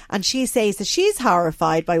Eastmeath, and she says that she's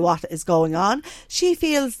horrified by what is going on. She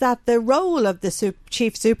feels that the role of the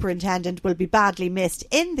chief superintendent will be badly missed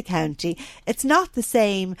in the county. It's not the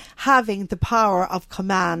same having the power of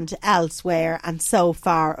command elsewhere and so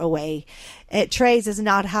far away. Trace is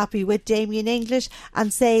not happy with Damien English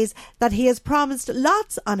and says that he has promised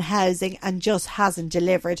lots on housing and just hasn't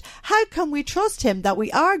delivered. How can we trust him that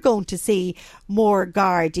we are going to see more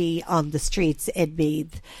Gardaí on the streets in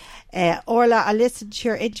Meath? Orla, I listened to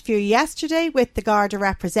your interview yesterday with the Garda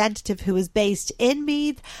representative who is based in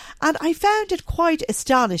Meath, and I found it quite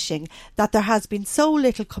astonishing that there has been so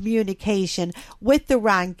little communication with the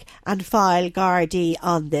rank and file Gardaí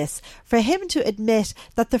on this. For him to admit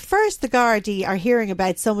that the Gardaí are hearing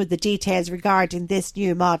about some of the details regarding this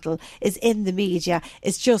new model is in the media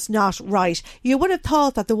is just not right. You would have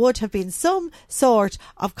thought that there would have been some sort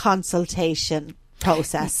of consultation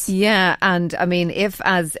process. Yeah, and I mean, if,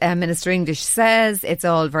 as Minister English says, it's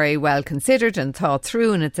all very well considered and thought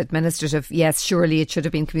through and it's administrative, yes, surely it should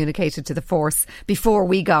have been communicated to the force before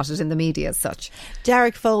we got it in the media as such.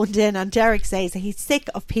 Derek phoned in, and Derek says that he's sick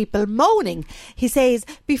of people moaning. He says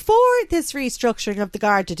before this restructuring of the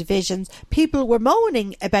Garda divisions, people were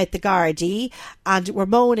moaning about the Gardaí and were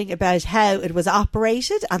moaning about how it was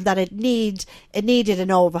operated and that it needed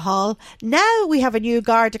an overhaul. Now we have a new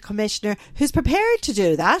Garda commissioner who's prepared to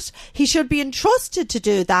do that. He should be entrusted to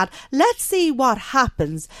do that. Let's see what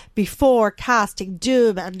happens before casting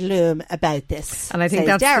doom and gloom about this. And I think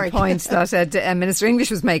that's Derek. the point that Minister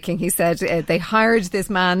English was making. He said they hired this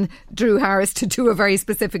man, Drew Harris, to do a very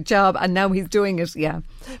specific job, and now he's doing it. Yeah.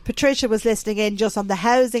 Patricia was listening in just on the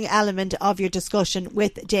housing element of your discussion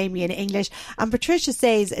with Damien English, and Patricia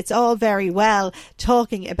says it's all very well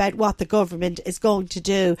talking about what the government is going to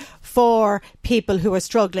do for people who are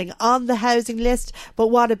struggling on the housing list, but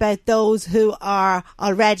what about those who are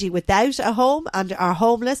already without a home and are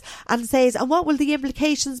homeless? And says, and what will the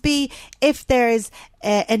implications be if there's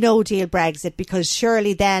a no-deal Brexit, because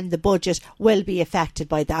surely then the budget will be affected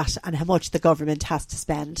by that and how much the government has to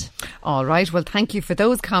spend. All right, well, thank you for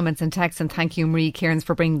those comments and texts, and thank you, Marie Kearns,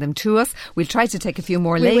 for bringing them to us. We'll try to take a few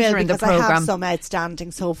more later in the programme. I have some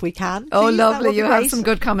outstanding, so if we can. Oh, please, lovely. You have some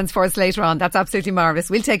good comments for us later on. That's absolutely marvellous.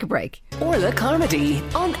 We'll take a break. Orla Carmody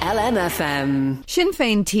on LMFM. Sinn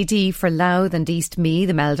Féin TD for Louth and East Meath,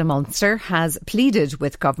 Imelda Munster, has pleaded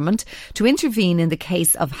with government to intervene in the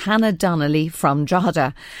case of Hannah Donnelly from Drogheda.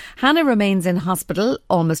 Hannah remains in hospital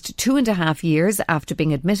almost 2.5 years after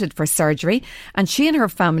being admitted for surgery, and she and her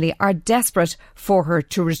family are desperate for her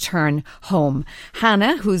to return home.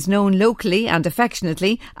 Hannah, who's known locally and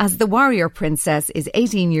affectionately as the Warrior Princess, is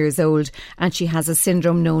 18 years old, and she has a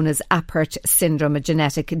syndrome known as Apert syndrome, a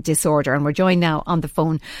genetic disorder. And we're joined now on the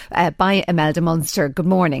phone by Imelda Munster. Good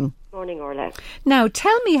morning. Morning, Orla. Now,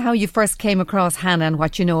 tell me how you first came across Hannah and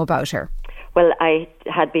what you know about her. Well, I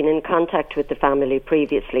had been in contact with the family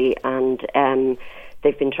previously, and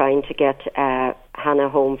they've been trying to get Hannah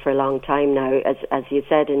home for a long time now. As you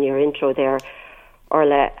said in your intro there,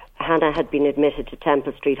 Orla, Hannah had been admitted to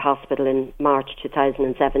Temple Street Hospital in March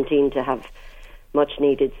 2017 to have much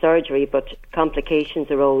needed surgery, but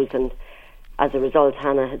complications arose, and as a result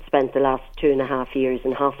Hannah had spent the last 2.5 years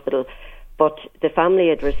in hospital. But the family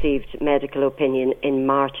had received medical opinion in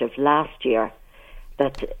March of last year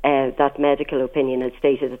that medical opinion had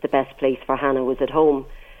stated that the best place for Hannah was at home.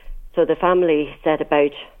 So the family set about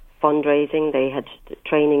fundraising. They had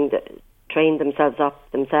trained themselves up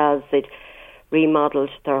themselves. They'd remodelled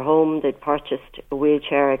their home. They'd purchased a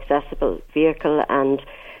wheelchair accessible vehicle, and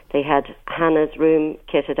they had Hannah's room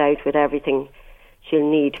kitted out with everything she'll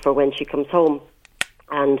need for when she comes home.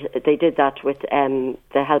 And they did that with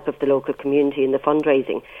the help of the local community in the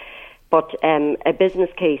fundraising. But a business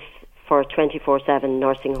case for a 24/7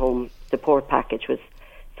 nursing home support package was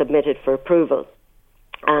submitted for approval.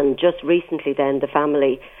 And just recently then the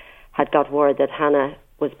family had got word that Hannah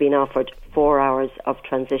was being offered 4 hours of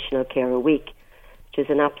transitional care a week, which is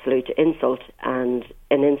an absolute insult, and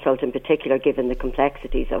an insult in particular given the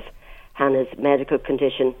complexities of Hannah's medical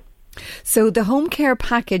condition. So the home care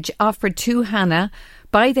package offered to Hannah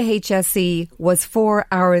by the HSE was 4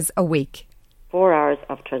 hours a week. 4 hours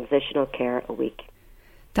of transitional care a week.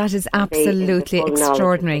 That is absolutely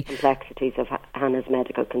extraordinary. The complexities of Hannah's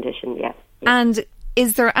medical condition, yeah. And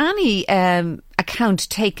is there any account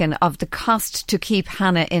taken of the cost to keep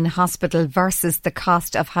Hannah in hospital versus the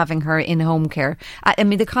cost of having her in home care? I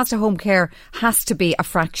mean, the cost of home care has to be a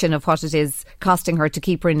fraction of what it is costing her to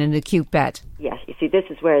keep her in an acute bed. Yes, you see, this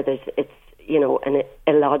is where it's an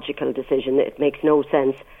illogical decision. It makes no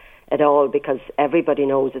sense at all, because everybody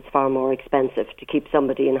knows it's far more expensive to keep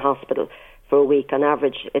somebody in hospital for a week. On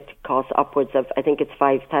average, it costs upwards of, I think it's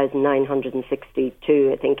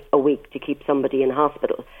 5,962, I think, a week to keep somebody in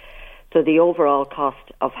hospital. So the overall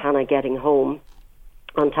cost of Hannah getting home,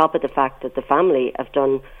 on top of the fact that the family have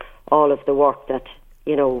done all of the work that,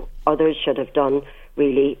 you know, others should have done,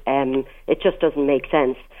 really, it just doesn't make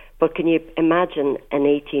sense. But can you imagine an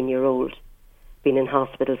 18-year-old being in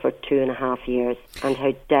hospital for 2.5 years and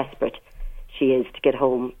how desperate she is to get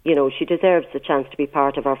home? You know, she deserves the chance to be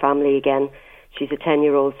part of our family again. She's a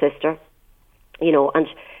 10-year-old sister, you know, and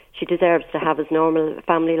she deserves to have as normal a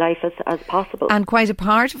family life as possible. And quite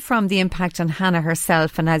apart from the impact on Hannah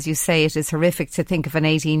herself, and as you say, it is horrific to think of an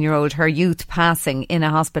 18-year-old, her youth passing in a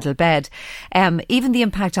hospital bed, even the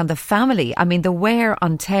impact on the family. I mean, the wear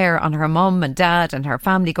and tear on her mum and dad and her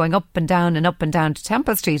family going up and down to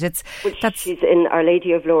Temple Street. She's in Our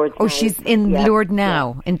Lady of Lourdes. Oh, now. She's in Lourdes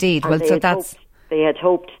now, indeed. And they had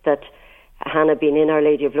hoped that Hannah being in Our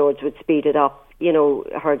Lady of Lourdes would speed it up, you know,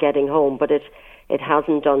 her getting home, but it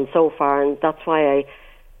hasn't done so far, and that's why I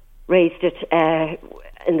raised it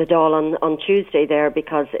in the Dáil on Tuesday there,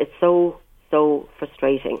 because it's so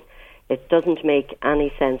frustrating. It doesn't make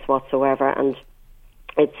any sense whatsoever, and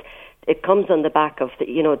it comes on the back of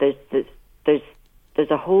there's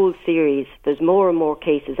a whole series. There's more and more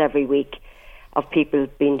cases every week of people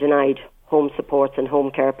being denied home supports and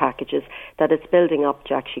home care packages, that it's building up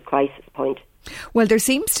to actually crisis point. Well, there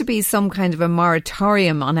seems to be some kind of a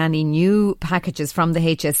moratorium on any new packages from the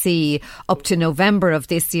HSE up to November of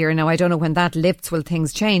this year. Now, I don't know when that lifts, will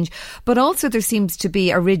things change? But also there seems to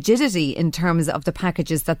be a rigidity in terms of the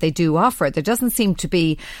packages that they do offer. There doesn't seem to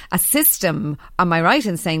be a system, am I right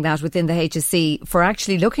in saying that, within the HSE for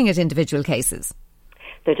actually looking at individual cases?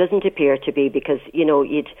 There doesn't appear to be, because, you know,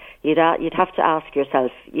 you'd have to ask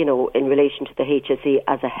yourself, you know, in relation to the HSE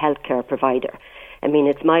as a healthcare provider. I mean,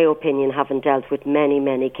 it's my opinion, having dealt with many,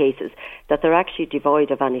 many cases, that they're actually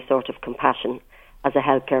devoid of any sort of compassion as a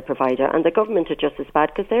healthcare provider. And the government are just as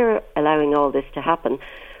bad, because they're allowing all this to happen.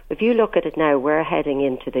 If you look at it now, we're heading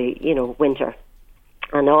into the, you know, winter,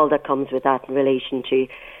 and all that comes with that in relation to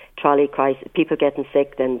trolley crisis, people getting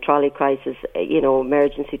sick, then trolley crisis, you know,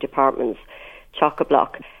 emergency departments,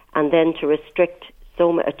 chock-a-block, and then to restrict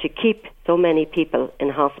to keep so many people in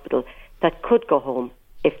hospital that could go home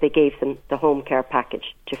if they gave them the home care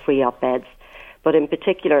package to free up beds. But in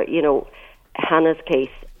particular, you know, Hannah's case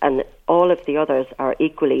and all of the others are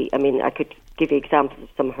equally, I mean, I could give you examples of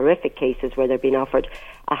some horrific cases where they're being offered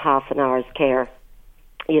a half an hour's care,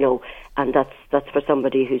 you know, and that's for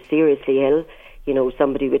somebody who's seriously ill, you know,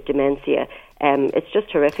 somebody with dementia. It's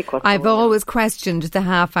just horrific. I've always questioned the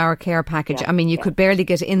half-hour care package. I mean, you could barely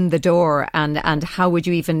get in the door, and how would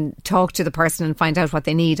you even talk to the person and find out what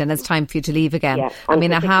they need, and it's time for you to leave again? Yeah. I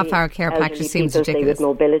mean, a half-hour care package seems ridiculous. With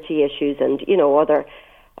mobility issues and, you know, other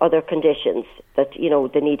conditions that, you know,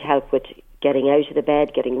 they need help with getting out of the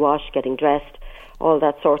bed, getting washed, getting dressed, all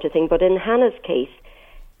that sort of thing. But in Hannah's case,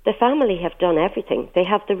 the family have done everything. They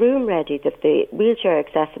have the room ready, the wheelchair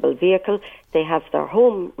accessible vehicle, they have their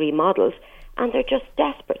home remodeled, and they're just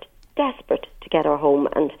desperate to get her home.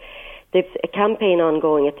 And they've a campaign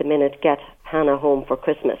ongoing at the minute, Get Hannah Home for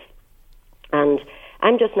Christmas. And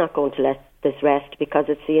I'm just not going to let this rest, because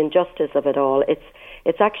it's the injustice of it all.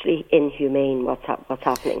 It's actually inhumane what's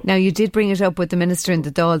happening. Now, you did bring it up with the Minister in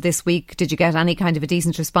the Dáil this week. Did you get any kind of a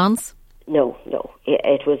decent response? No.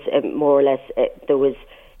 It was more or less, there was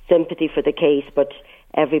sympathy for the case, but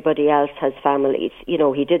everybody else has families. You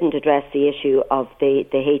know, he didn't address the issue of the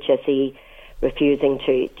HSE refusing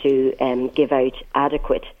to give out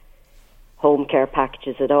adequate home care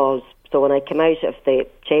packages at all. So when I came out of the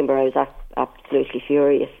chamber, I was absolutely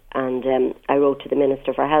furious, and I wrote to the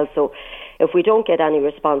Minister for Health. So if we don't get any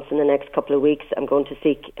response in the next couple of weeks, I'm going to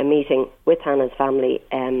seek a meeting with Hannah's family,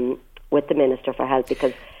 with the Minister for Health,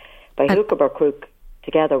 because by hook or crook,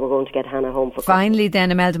 together we're going to get Hannah home for Christmas. Finally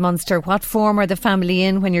then, Imelda Munster, what form are the family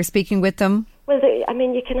in when you're speaking with them? Well, I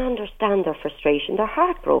mean, you can understand their frustration. They're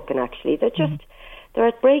heartbroken, actually. They're just, they're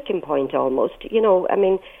at breaking point almost. You know, I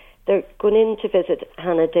mean, they're going in to visit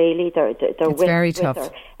Hannah daily. They're very tough. Her,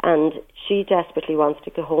 and she desperately wants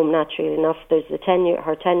to go home, naturally enough. There's her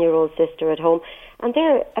 10-year-old sister at home. And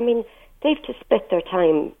they've to split their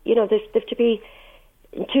time. You know, they've to be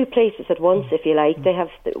in two places at once, if you like. They have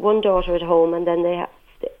one daughter at home, and then they have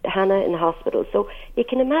Hannah in the hospital. So you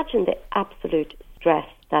can imagine the absolute stress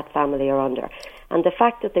that family are under. And the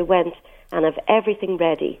fact that they went and have everything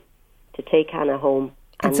ready to take Hannah home,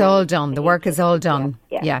 It's all done. The work is all done.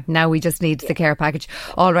 Yeah. Now we just need the care package.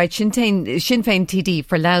 All right. Sinn Féin TD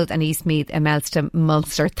for Louth and Eastmeath, Melsta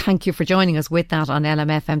Mulster. Thank you for joining us with that on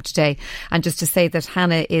LMFM today. And just to say that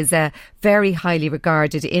Hannah is very highly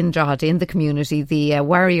regarded in Drogheda, in the community. The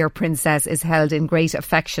warrior princess is held in great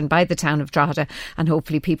affection by the town of Drogheda, and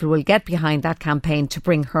hopefully people will get behind that campaign to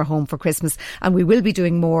bring her home for Christmas. And we will be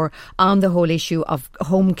doing more on the whole issue of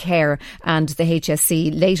home care and the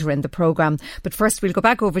HSC later in the programme. But first we'll go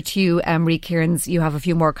back over to you, Marie Kearns. You have a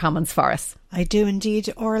few more comments for us. I do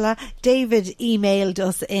indeed, Orla. David emailed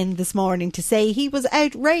us in this morning to say he was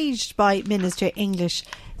outraged by Minister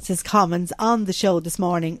English's comments on the show this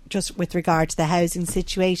morning just with regard to the housing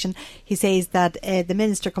situation. He says that the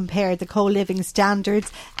Minister compared the co-living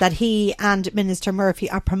standards that he and Minister Murphy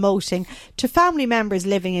are promoting to family members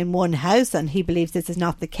living in one house, and he believes this is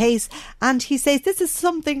not the case. And he says this is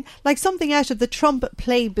something out of the Trump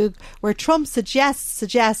playbook, where Trump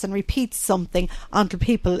suggests and repeats something until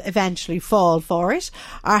people eventually fall for it.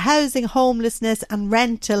 Our housing, homelessness and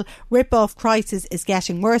rental rip-off crisis is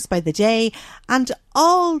getting worse by the day, and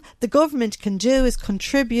all the government can do is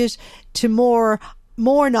contribute to more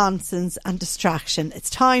nonsense and distraction. It's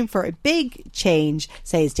time for a big change,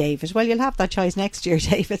 says David. Well, you'll have that choice next year,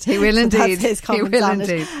 David. He will indeed. That's his comments on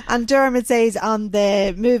it. And Dermot says on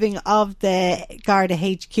the moving of the Garda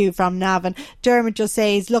HQ from Navan, Dermot just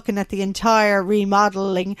says, looking at the entire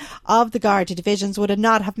remodelling of the Garda divisions, would it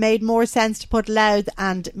not have made more sense to put Louth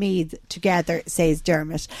and Meath together, says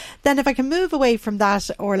Dermot. Then if I can move away from that,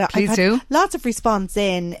 Orla, please I've do. had lots of response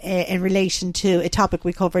in relation to a topic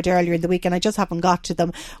we covered earlier in the week, and I just haven't got to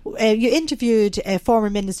them. You interviewed former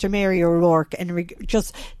Minister Mary O'Rourke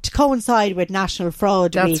just to coincide with National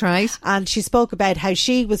Fraud Week. That's right. And she spoke about how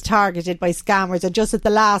she was targeted by scammers, and just at the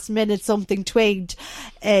last minute something twigged,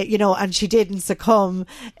 and she didn't succumb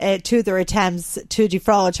to their attempts to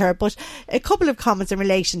defraud her. But a couple of comments in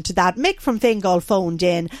relation to that. Mick from Fingal phoned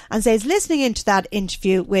in and says, listening into that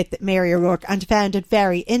interview with Mary O'Rourke and found it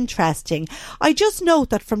very interesting. I just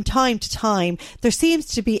note that from time to time there seems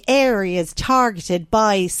to be areas targeted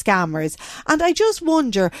by scammers, and I just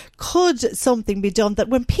wonder, could something be done that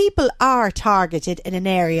when people are targeted in an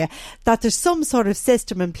area, that there's some sort of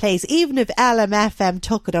system in place, even if LMFM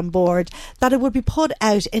took it on board, that it would be put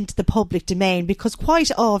out into the public domain, because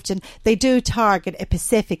quite often they do target a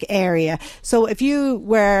specific area. So if you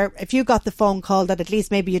got the phone call, that at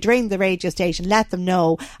least maybe you'd ring the radio station, let them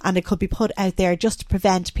know, and it could be put out there just to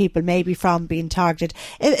prevent people maybe from being targeted.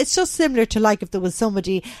 It's just similar to like if there was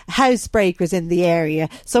somebody, housebreakers in the area.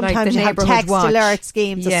 Sometimes like you have text watch. alert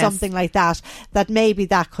schemes or something like that maybe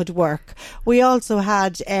that could work. We also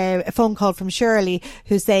had a phone call from Shirley,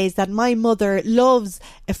 who says that my mother loves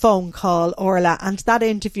a phone call, Orla, and that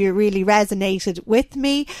interview really resonated with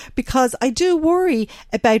me, because I do worry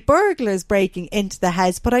about burglars breaking into the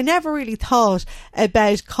house, but I never really thought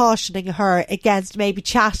about cautioning her against maybe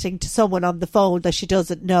chatting to someone on the phone that she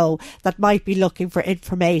doesn't know that might be looking for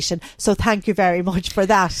information. So thank you very much for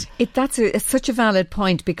that. That's such a valid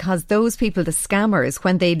point, because those people, the scammers,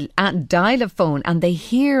 when they dial a phone and they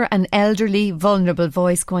hear an elderly, vulnerable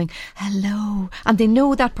voice going, hello, and they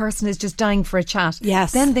know that person is just dying for a chat.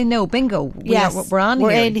 Yes. Then they know, bingo, we're on here.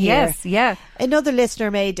 We're in here. Yes, yeah. Another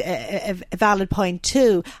listener made a valid point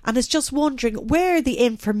too, and is just wondering where the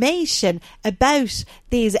information about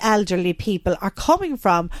these elderly people are coming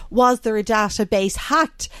from. Was there a database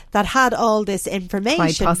hacked that had all this information?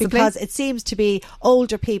 Quite possibly. Because it seems to be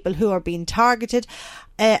older people who are being targeted.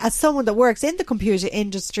 As someone that works in the computer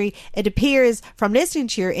industry, it appears from listening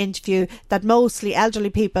to your interview that mostly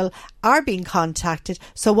elderly people are being contacted.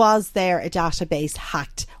 So was there a database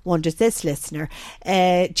hacked, wonders this listener.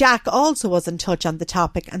 Jack also was in touch on the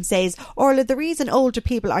topic and says, Orla, the reason older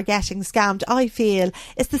people are getting scammed, I feel,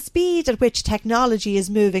 is the speed at which technology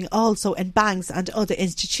is moving also in banks and other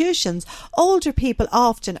institutions. Older people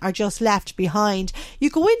often are just left behind.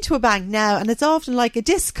 You go into a bank now and it's often like a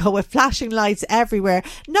disco with flashing lights everywhere.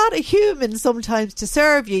 Not a human sometimes to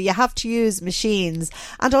serve you. You have to use machines.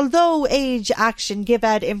 And although Age Action give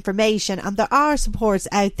out information and there are supports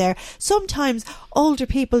out there, sometimes older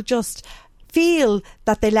people just feel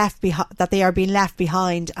that they are being left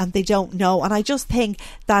behind and they don't know. And I just think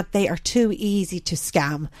that they are too easy to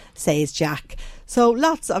scam, says Jack. So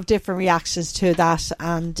lots of different reactions to that,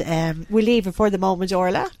 and we leave it for the moment,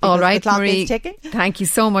 Orla. All right, the clock Marie, is ticking. Thank you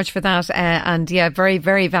so much for that. And yeah, very,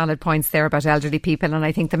 very valid points there about elderly people. And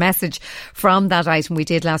I think the message from that item we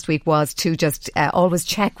did last week was to just always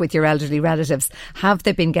check with your elderly relatives. Have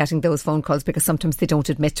they been getting those phone calls? Because sometimes they don't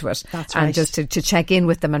admit to it. That's right. And just to check in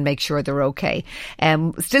with them and make sure they're okay.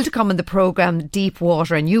 Still to come in the programme, Deep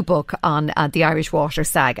Water, a new book on the Irish water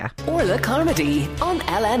saga. Orla Carmody on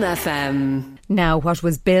LMFM. Now, what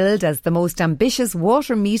was billed as the most ambitious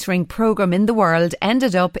water metering programme in the world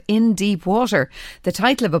ended up in deep water. The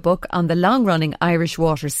title of a book on the long-running Irish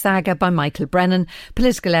water saga by Michael Brennan,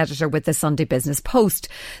 political editor with the Sunday Business Post.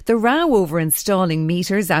 The row over installing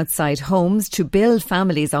meters outside homes to bill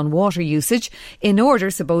families on water usage in order,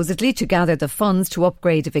 supposedly, to gather the funds to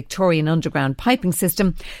upgrade a Victorian underground piping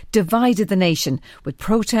system divided the nation with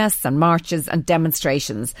protests and marches and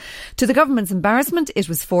demonstrations. To the government's embarrassment, it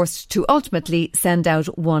was forced to ultimately send out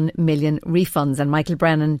 1 million refunds. And Michael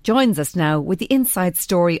Brennan joins us now with the inside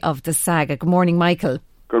story of the saga. Good morning, Michael.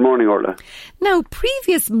 Good morning, Orla. Now,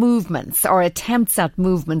 previous movements or attempts at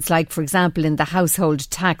movements, like, for example, in the household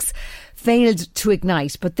tax, failed to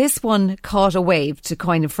ignite, but this one caught a wave, to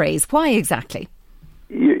coin a phrase. Why exactly?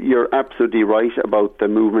 You're absolutely right about the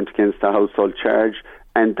movement against the household charge,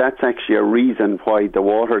 and that's actually a reason why the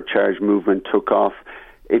water charge movement took off.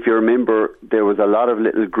 If you remember, there was a lot of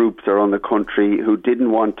little groups around the country who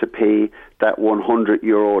didn't want to pay that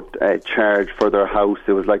 €100 charge for their house.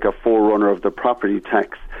 It was like a forerunner of the property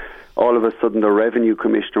tax. All of a sudden, the revenue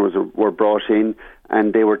commissioners were brought in,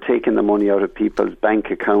 and they were taking the money out of people's bank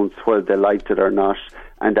accounts, whether they liked it or not,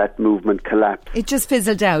 and that movement collapsed. It just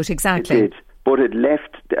fizzled out, exactly. It did. But it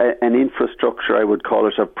left an infrastructure, I would call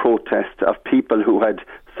it, of protest, of people who had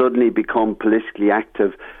suddenly become politically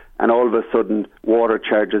active. And all of a sudden, water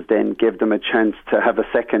charges then gave them a chance to have a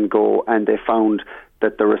second go, and they found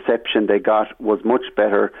that the reception they got was much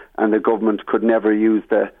better, and the government could never use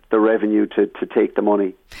the revenue to take the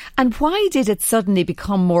money. And why did it suddenly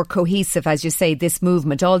become more cohesive, as you say, this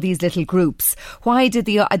movement, all these little groups? Why did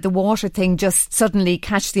the water thing just suddenly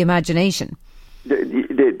catch the imagination?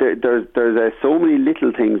 There's so many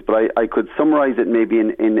little things, but I could summarise it maybe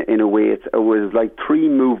in a way. It was like three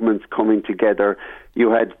movements coming together. You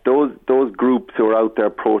had those groups who were out there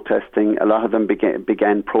protesting. A lot of them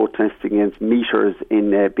began protesting against meters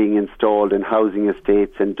in being installed in housing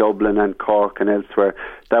estates in Dublin and Cork and elsewhere.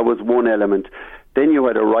 That was one element. Then you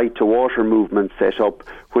had a right to water movement set up,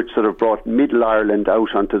 which sort of brought Middle Ireland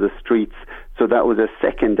out onto the streets. So that was a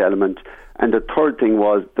second element. And the third thing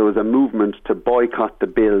was there was a movement to boycott the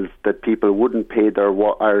bills, that people wouldn't pay their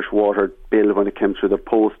Irish water bill when it came through the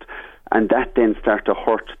post. And that then started to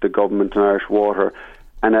hurt the government and Irish Water.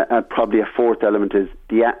 And probably a fourth element is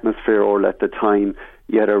the atmosphere all at the time.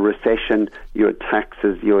 You had a recession, you had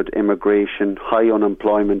taxes, you had immigration, high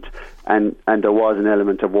unemployment, and there was an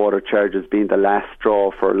element of water charges being the last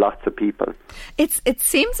straw for lots of people. It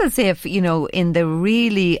seems as if, in the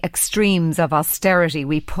really extremes of austerity,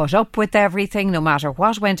 we put up with everything, no matter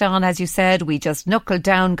what went on, as you said. We just knuckled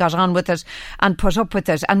down, got on with it and put up with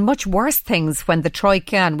it. And much worse things when the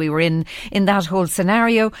Troika, and we were in that whole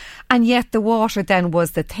scenario. And yet the water then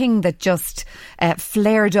was the thing that just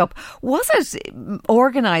flared up. Was it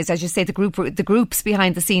organised, as you say, the groups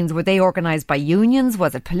behind the scenes? Were they organised by unions?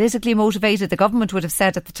 Was it politically motivated? The government would have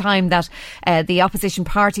said at the time that the opposition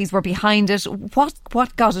parties were behind it.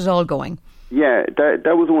 What got it all going? Yeah,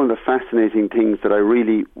 that was one of the fascinating things that I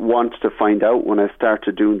really wanted to find out when I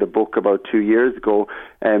started doing the book about 2 years ago.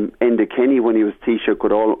 Enda Kenny, when he was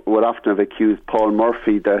Taoiseach, would often have accused Paul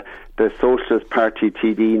Murphy, the Socialist Party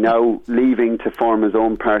TD, now leaving to form his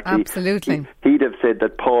own party. Absolutely. He'd have said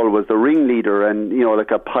that Paul was the ringleader and, like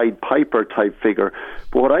a Pied Piper type figure.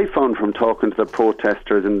 But what I found from talking to the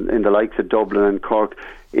protesters in the likes of Dublin and Cork,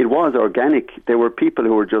 it was organic. There were people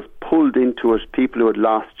who were just pulled into it, people who had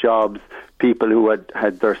lost jobs, people who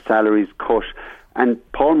had their salaries cut. And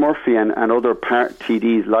Paul Murphy and other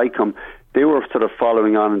TDs like him, they were sort of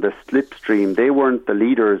following on in the slipstream. They weren't the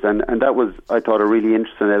leaders, and that was, I thought, a really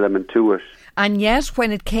interesting element to it. And yet,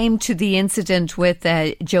 when it came to the incident with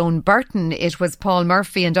Joan Burton, it was Paul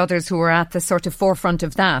Murphy and others who were at the sort of forefront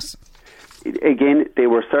of that. Again, they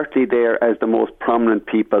were certainly there as the most prominent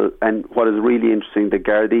people, and what is really interesting, the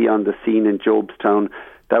Gardaí on the scene in Jobstown,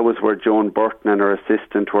 that was where Joan Burton and her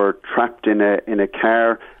assistant were trapped in a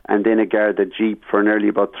car and then a Garda jeep for nearly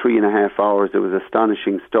about 3.5 hours. It was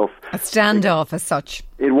astonishing stuff. A standoff as such.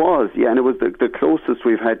 It was, yeah, and it was the closest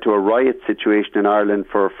we've had to a riot situation in Ireland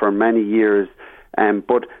for many years.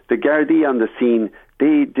 But the Gardaí on the scene,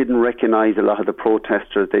 they didn't recognise a lot of the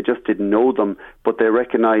protesters. They just didn't know them, but they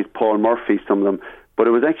recognised Paul Murphy, some of them. But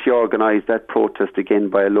it was actually organised, that protest again,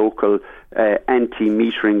 by a local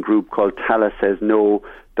anti-metering group called Tallaght Says No.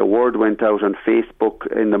 The word went out on Facebook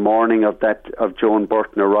in the morning of Joan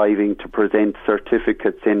Burton arriving to present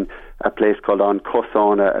certificates in a place called An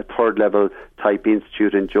Cosán, a third level type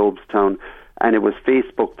institute in Jobstown. And it was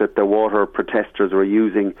Facebook that the water protesters were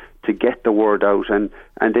using to get the word out, and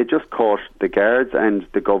they just caught the guards and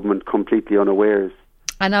the government completely unawares.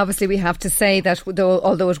 And obviously we have to say that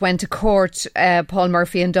although it went to court, Paul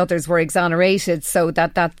Murphy and others were exonerated, so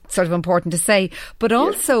that's sort of important to say. But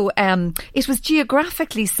also it was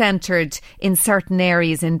geographically centred in certain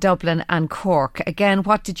areas in Dublin and Cork. Again,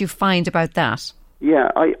 what did you find about that?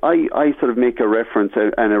 Yeah, I sort of make a reference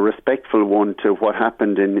and a respectful one to what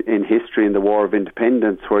happened in history in the War of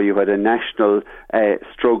Independence, where you had a national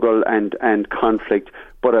struggle and conflict,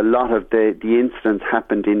 but a lot of the incidents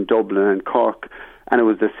happened in Dublin and Cork. And it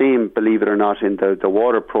was the same, believe it or not, in the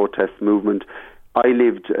water protest movement. I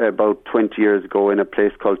lived about 20 years ago in a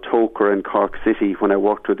place called Toker in Cork City when I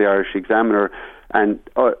worked with the Irish Examiner. And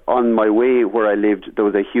on my way where I lived, there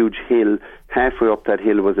was a huge hill. Halfway up that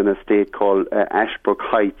hill was an estate called Ashbrook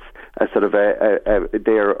Heights,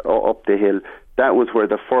 there up the hill. That was where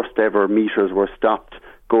the first ever meters were stopped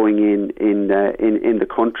going in the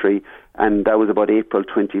country. And that was about April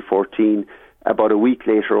 2014. About a week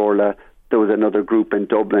later, Orla, there was another group in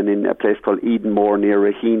Dublin in a place called Edenmore near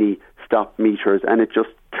Raheny, stopped meters, and it just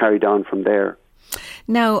carried on from there.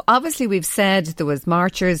 Now, obviously we've said there was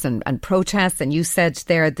marchers and protests, and you said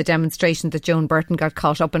there the demonstration that Joan Burton got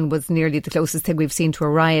caught up in was nearly the closest thing we've seen to a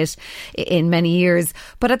riot in many years.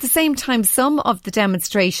 But at the same time, some of the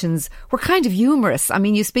demonstrations were kind of humorous. I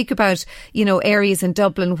mean, you speak about, areas in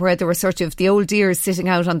Dublin where there were sort of the old dears sitting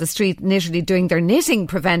out on the street literally doing their knitting,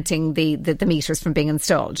 preventing the meters from being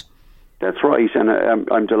installed. That's right, and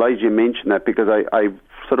I'm delighted you mentioned that, because I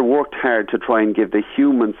sort of worked hard to try and give the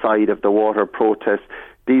human side of the water protest.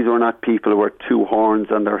 These were not people with two horns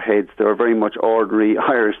on their heads. They were very much ordinary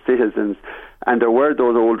Irish citizens. And there were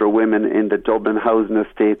those older women in the Dublin housing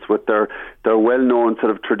estates with their well-known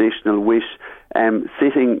sort of traditional wish,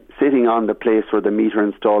 sitting on the place where the meter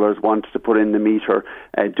installers wanted to put in the meter,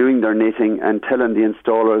 doing their knitting and telling the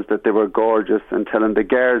installers that they were gorgeous and telling the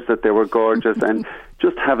guards that they were gorgeous and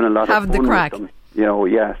just having a lot of fun the crack. with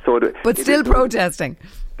them. But still protesting.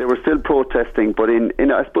 They were still protesting, but in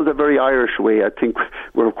I suppose a very Irish way. I think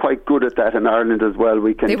we're quite good at that in Ireland as well.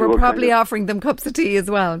 They were probably offering them cups of tea as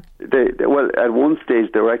well. Well, at one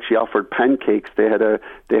stage they were actually offered pancakes. They had a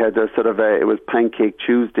sort of it was Pancake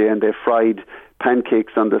Tuesday, and they fried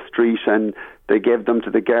pancakes on the street, and they gave them to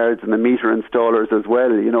the guards and the meter installers as well,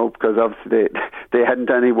 because obviously they hadn't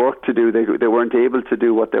any work to do. They weren't able to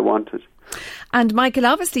do what they wanted. And Michael,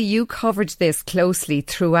 obviously you covered this closely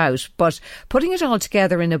throughout, but putting it all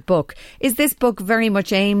together in a book, is this book very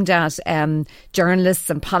much aimed at journalists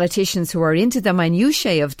and politicians who are into the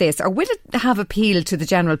minutiae of this, or will it have appeal to the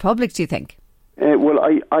general public, do you think? Well,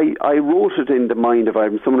 I wrote it in the mind of,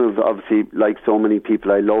 I'm someone who obviously, like so many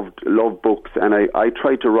people, I love books, and I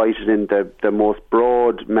tried to write it in the most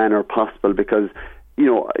broad manner possible, because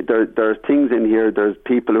there's things in here. There's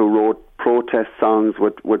people who wrote protest songs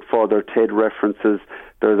with Father Ted references.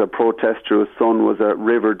 There's a protester whose son was a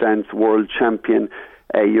river dance world champion.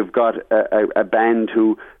 You've got a band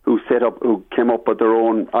who came up with their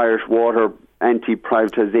own Irish water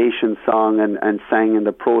anti-privatisation song and sang in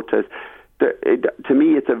the protest. To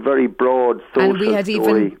me, it's a very broad social story. And we had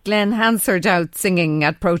even Glenn Hansard out singing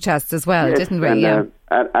at protests as well, didn't we? And,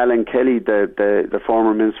 Alan Kelly, the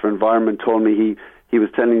former Minister for Environment, told me he was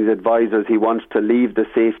telling his advisors he wanted to leave the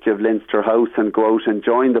safety of Leinster House and go out and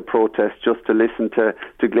join the protest just to listen to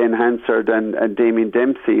Glenn Hansard and Damien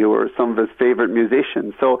Dempsey, who are some of his favourite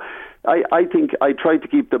musicians. So I think I tried to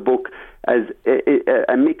keep the book as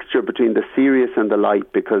a mixture between the serious and the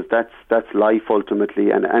light, because that's life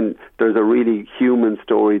ultimately, and there's a really human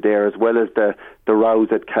story there, as well as the rows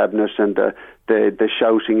at Cabinet and the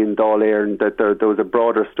shouting in Dáil Éireann, that there was a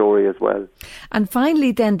broader story as well. And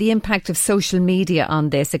finally then, the impact of social media on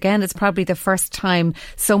this. Again, it's probably the first time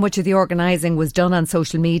so much of the organising was done on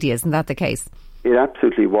social media, isn't that the case? It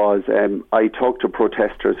absolutely was. I talked to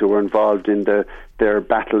protesters who were involved in their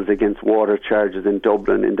battles against water charges in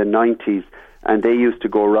Dublin in the 90s, and they used to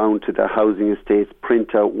go around to the housing estates,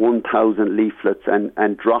 print out 1,000 leaflets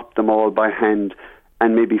and drop them all by hand,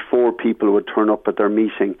 and maybe 4 people would turn up at their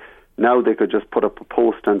meeting. Now they could just put up a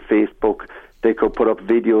post on Facebook. They could put up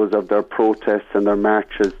videos of their protests and their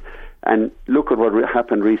marches. And look at what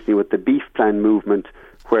happened recently with the Beef Plan movement,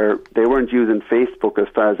 where they weren't using Facebook as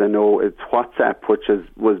far as I know. It's WhatsApp, which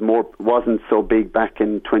wasn't so big back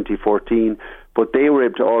in 2014, but they were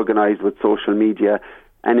able to organise with social media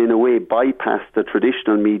and in a way bypass the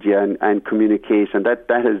traditional media and communicate, and that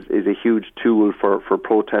is a huge tool for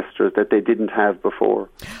protesters that they didn't have before.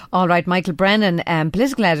 All right, Michael Brennan,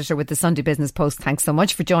 political editor with the Sunday Business Post, thanks so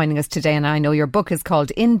much for joining us today. And I know your book is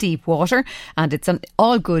called In Deep Water, and it's on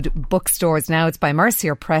all good bookstores now. It's by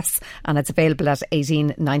Mercier Press, and it's available at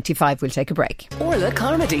 $18.95. We'll take a break. Orla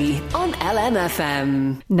Carmody on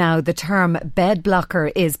LMFM. Now, the term bed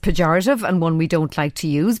blocker is pejorative and one we don't like to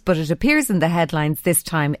use, but it appears in the headlines this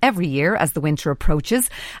time every year as the winter approaches,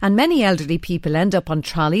 and many elderly people end up on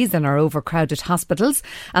trolleys in our overcrowded hospitals,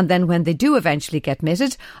 and then when they do eventually get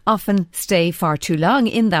admitted, often stay far too long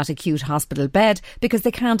in that acute hospital bed because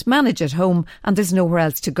they can't manage at home and there's nowhere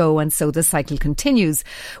else to go, and so the cycle continues.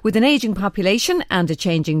 With an ageing population and a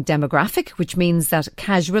changing demographic, which means that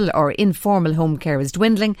casual or informal home care is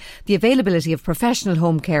dwindling, the availability of professional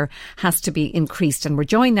home care has to be increased. And we're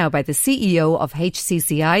joined now by the CEO of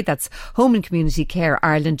HCCI, that's Home and Community Care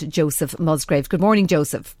Ireland, Joseph Musgrave. Good morning,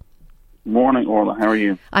 Joseph. Morning, Orla. How are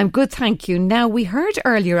you? I'm good, thank you. Now, we heard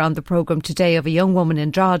earlier on the programme today of a young woman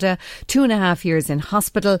in Drogheda, 2.5 years in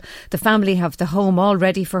hospital. The family have the home all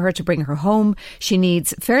ready for her to bring her home. She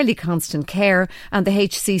needs fairly constant care, and the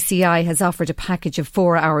HCCI has offered a package of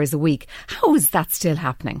 4 hours a week. How is that still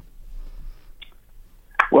happening?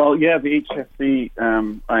 Well, yeah, the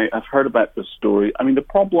HSE, I've heard about this story. I mean, the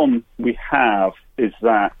problem we have is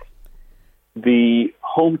that the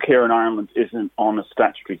home care in Ireland isn't on a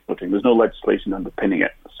statutory footing. There's no legislation underpinning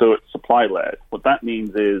it. So it's supply-led. What that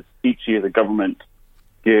means is each year the government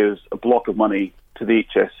gives a block of money to the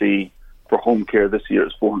HSE for home care. This year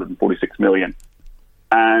it's 446 million.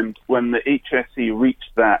 And when the HSE reach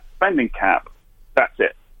that spending cap, that's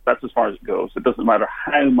it. That's as far as it goes. It doesn't matter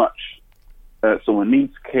how much someone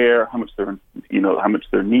needs care, how much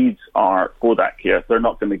their needs are for that care. They're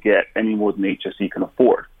not going to get any more than the HSE can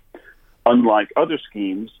afford. Unlike other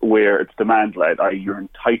schemes where it's demand-led, i.e. you're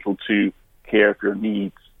entitled to care if your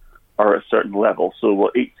needs are at a certain level. So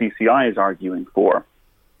what HCCI is arguing for,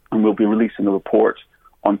 and we'll be releasing a report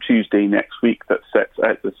on Tuesday next week that sets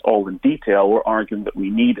out this all in detail, we're arguing that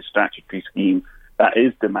we need a statutory scheme that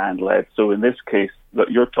is demand-led. So in this case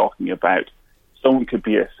that you're talking about, someone could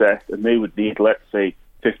be assessed and they would need, let's say,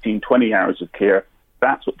 15, 20 hours of care.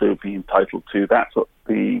 That's what they would be entitled to. That's what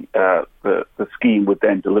the scheme would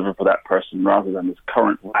then deliver for that person, rather than this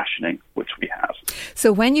current rationing which we have.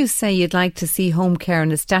 So when you say you'd like to see home care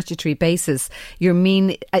on a statutory basis, you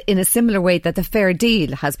mean in a similar way that the Fair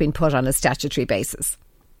Deal has been put on a statutory basis?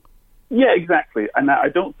 Yeah, exactly. And I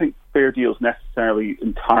don't think Fair Deal is necessarily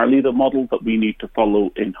entirely the model that we need to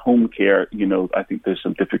follow in home care. You know, I think there's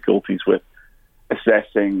some difficulties with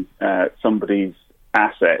assessing somebody's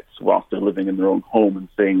assets whilst they're living in their own home and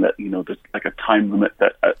saying that, you know, there's like a time limit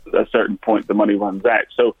that at a certain point the money runs out.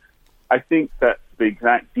 So I think that the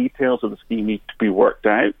exact details of the scheme need to be worked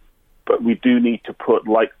out, but we do need to put,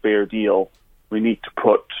 like Fair Deal, we need to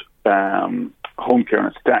put home care on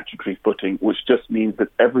a statutory footing, which just means that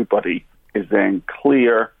everybody is then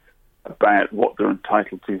clear about what they're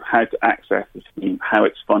entitled to, how to access the scheme, how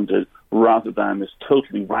it's funded, rather than this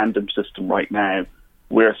totally random system right now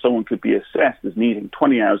where someone could be assessed as needing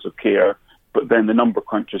 20 hours of care, but then the number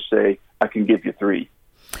crunchers say, I can give you 3.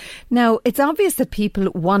 Now, it's obvious that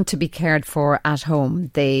people want to be cared for at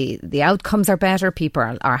home. The outcomes are better,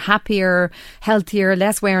 people are happier, healthier,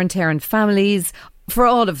 less wear and tear in families, for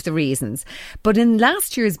all of the reasons. But in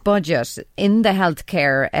last year's budget, in the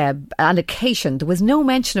healthcare allocation, there was no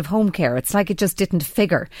mention of home care. It's like it just didn't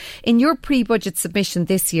figure. In your pre-budget submission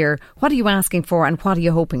this year, what are you asking for and what are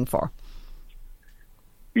you hoping for?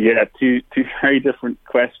 Yeah, two very different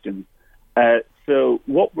questions. So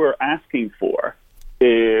what we're asking for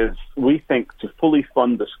is, we think to fully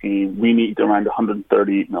fund the scheme, we need around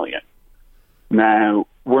 138 million. Now,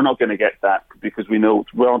 we're not going to get that because we know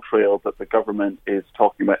it's well trailed that the government is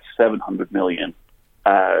talking about 700 million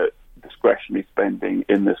discretionary spending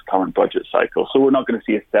in this current budget cycle. So we're not going to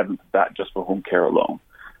see a seventh of that just for home care alone.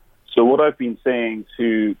 So what I've been saying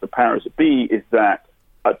to the powers that be is that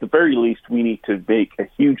at the very least, we need to make a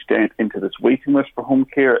huge dent into this waiting list for home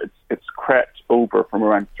care. It's crept over from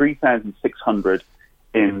around 3,600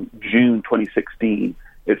 in June 2016.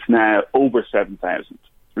 It's now over 7,000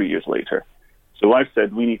 3 years later. So I've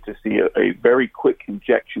said we need to see a very quick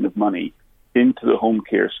injection of money into the home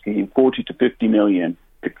care scheme, 40 to 50 million,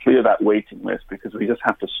 to clear that waiting list, because we just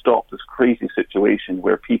have to stop this crazy situation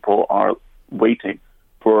where people are waiting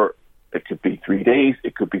for, it could be 3 days,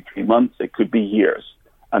 it could be 3 months, it could be years.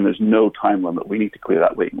 And there's no time limit. We need to clear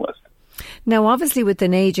that waiting list. Now, obviously, with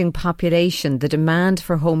an ageing population, the demand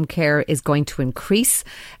for home care is going to increase.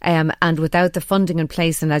 And without the funding in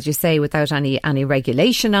place, and as you say, without any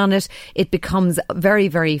regulation on it, it becomes very,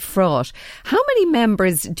 very fraught. How many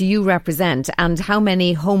members do you represent, and how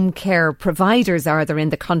many home care providers are there in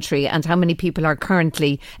the country, and how many people are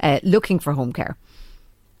currently looking for home care?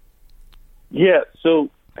 Yeah, so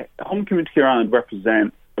Home Community Care Ireland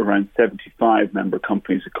represents around 75 member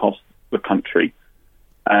companies across the country.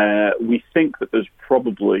 We think that there's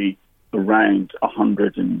probably around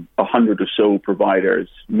 100 or so providers,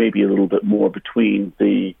 maybe a little bit more, between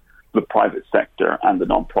the private sector and the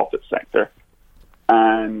non-profit sector.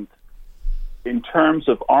 And in terms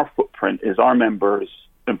of our footprint, is our members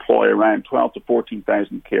employ around 12 to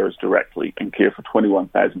 14,000 carers directly and care for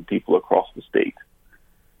 21,000 people across the state.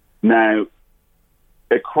 Now,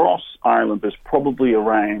 across Ireland, there's probably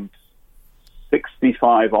around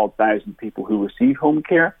 65,000 people who receive home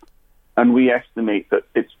care, and we estimate that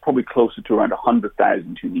it's probably closer to around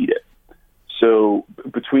 100,000 who need it. So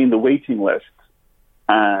between the waiting list,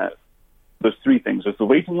 there's three things. There's the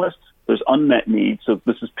waiting list, there's unmet needs. So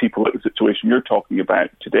this is people like the situation you're talking about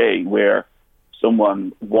today, where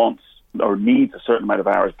someone wants or needs a certain amount of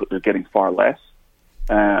hours, but they're getting far less,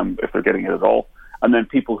 if they're getting it at all. And then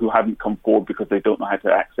people who haven't come forward because they don't know how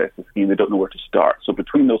to access the scheme, they don't know where to start. So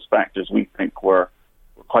between those factors, we think we're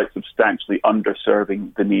quite substantially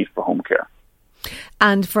underserving the need for home care.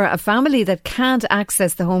 And for a family that can't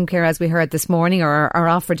access the home care, as we heard this morning, or are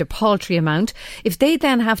offered a paltry amount, if they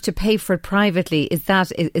then have to pay for it privately, is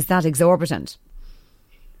that exorbitant?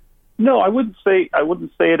 No, I wouldn't say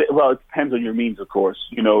it. Well, it depends on your means, of course.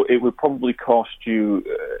 You know, it would probably cost you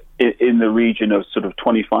in the region of sort of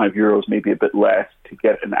 €25, maybe a bit less, to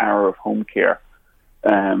get an hour of home care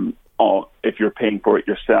if you're paying for it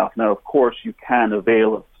yourself. Now, of course, you can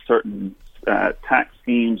avail of certain tax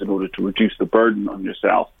schemes in order to reduce the burden on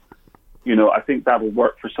yourself. You know, I think that will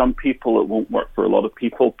work for some people. It won't work for a lot of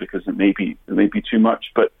people because it may be too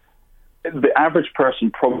much, but the average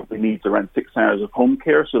person probably needs around 6 hours of home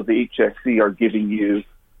care. So the HSE are giving you,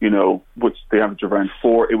 which they average around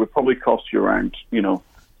 4. It would probably cost you around,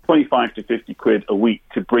 25 to 50 quid a week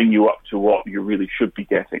to bring you up to what you really should be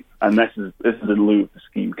getting. And this is in lieu of the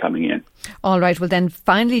scheme coming in. All right. Well, then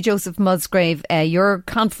finally, Joseph Musgrave, your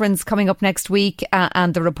conference coming up next week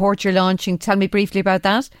and the report you're launching. Tell me briefly about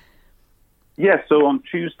that. Yeah, so on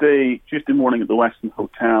Tuesday morning at the Westin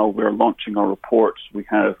Hotel, we're launching our report. We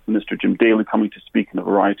have Minister Jim Daly coming to speak, and a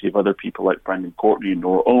variety of other people like Brendan Courtney and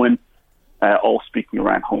Nora Owen, all speaking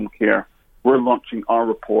around home care. We're launching our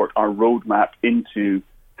report, our roadmap into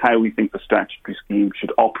how we think the statutory scheme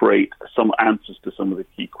should operate, some answers to some of the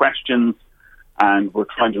key questions, and we're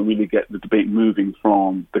trying to really get the debate moving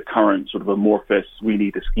from the current sort of amorphous, we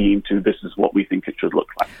need a scheme, to this is what we think it should look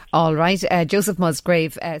like. All right. Joseph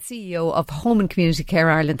Musgrave, CEO of Home and Community Care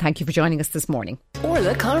Ireland, thank you for joining us this morning.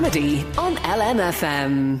 Orla Carmody on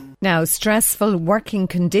LMFM. Now, stressful working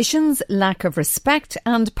conditions, lack of respect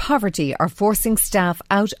and poverty are forcing staff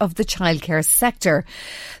out of the childcare sector.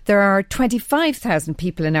 There are 25,000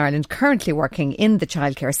 people in Ireland currently working in the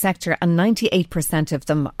childcare sector, and 98% of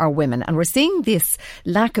them are women. And we're seeing this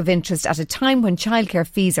lack of interest at a time when childcare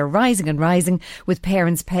fees are rising and rising, with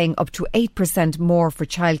parents paying up to 8% more for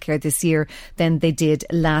childcare this year than they did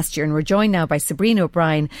last year. And we're joined now by Sabrina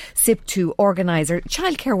O'Brien, SIP2 organiser.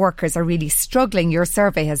 Childcare workers are really struggling, your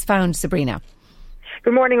survey has found, Sabrina.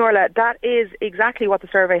 Good morning, Orla. That is exactly what the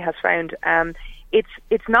survey has found.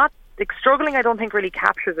 It's not struggling. I don't think really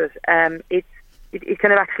captures it. It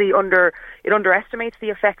kind of actually underestimates the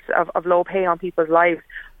effects of low pay on people's lives.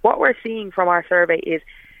 What we're seeing from our survey is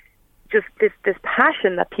just this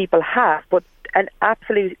passion that people have, but an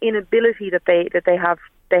absolute inability that they have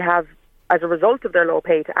as a result of their low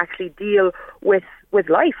pay to actually deal with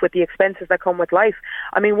life, with the expenses that come with life.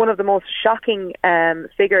 I mean, one of the most shocking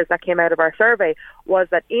figures that came out of our survey was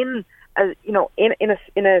that in a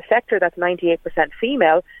sector that's 98%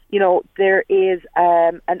 female, there is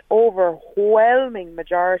an overwhelming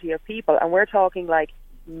majority of people, and we're talking like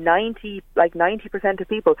 90% of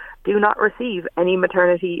people do not receive any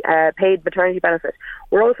paid maternity benefit.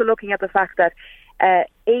 We're also looking at the fact that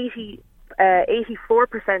 84%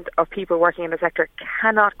 of people working in the sector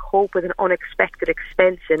cannot cope with an unexpected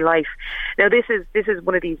expense in life. Now, this is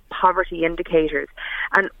one of these poverty indicators,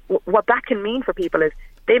 and what that can mean for people is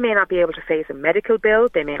they may not be able to face a medical bill,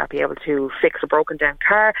 they may not be able to fix a broken down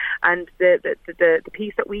car, and the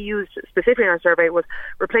piece that we used specifically in our survey was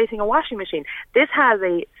replacing a washing machine. This has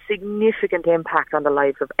a significant impact on the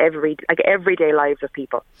lives of everyday lives of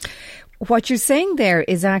people. What you're saying there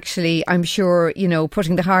is actually, I'm sure,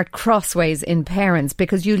 putting the heart crossways in parents,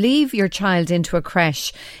 because you leave your child into a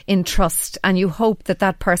creche in trust and you hope that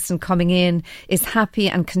that person coming in is happy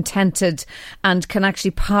and contented and can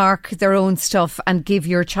actually park their own stuff and give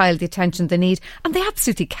your child the attention they need. And they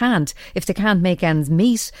absolutely can't if they can't make ends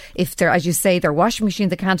meet, if they're, as you say, their washing machine,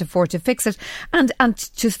 they can't afford to fix it. And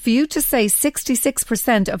for you to say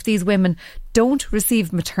 66% of these women don't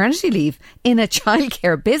receive maternity leave in a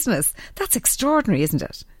childcare business, that's extraordinary, isn't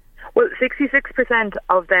it? Well, 66%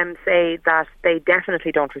 of them say that they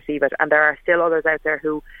definitely don't receive it, and there are still others out there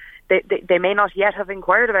who they may not yet have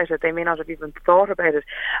inquired about it, they may not have even thought about it.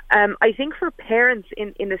 I think for parents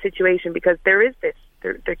in the situation, because there is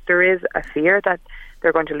a fear that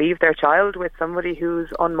they're going to leave their child with somebody who's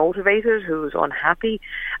unmotivated, who's unhappy,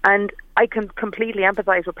 and I can completely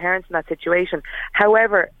empathise with parents in that situation.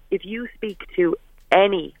 However, if you speak to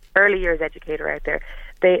any early years educator out there,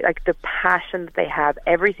 they like the passion that they have.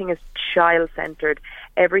 Everything is child-centred.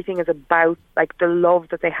 Everything is about like the love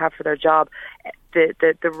that they have for their job,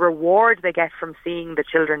 the reward they get from seeing the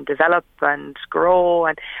children develop and grow.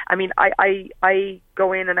 And I mean, I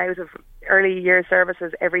go in and out of early years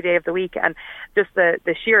services every day of the week, and just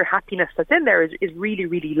the sheer happiness that's in there is really,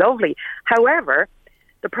 really lovely. However,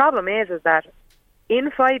 the problem is that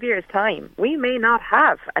in 5 years' time, we may not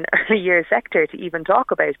have an early years sector to even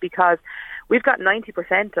talk about, because we've got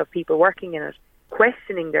 90% of people working in it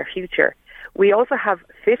questioning their future. We also have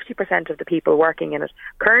 50% of the people working in it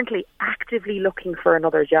currently actively looking for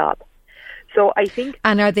another job. So I think...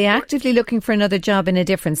 And are they actively looking for another job in a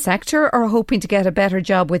different sector, or hoping to get a better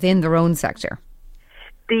job within their own sector?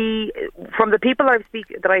 From the people I've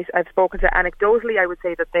spoken to anecdotally, I would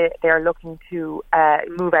say that they are looking to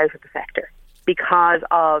move out of the sector because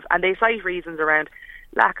of, and they cite reasons around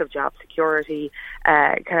lack of job security,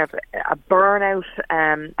 kind of a burnout,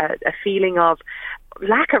 a feeling of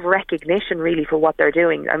lack of recognition really for what they're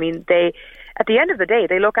doing. I mean, at the end of the day,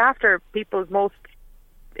 they look after people's most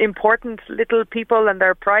important little people and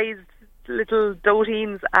their prized little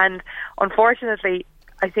doteens, and unfortunately,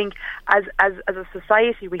 I think as a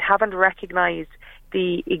society, we haven't recognised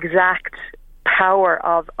the exact power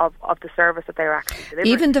of the service that they're actually delivering.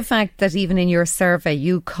 Even the fact that even in your survey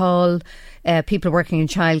you call people working in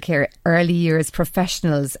childcare early years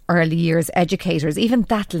professionals, early years educators, even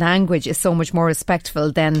that language is so much more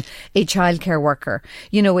respectful than a childcare worker.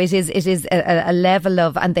 You know, it is a level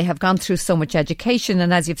of, and they have gone through so much education,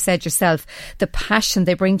 and as you've said yourself, the passion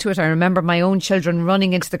they bring to it. I remember my own children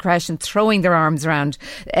running into the creche and throwing their arms around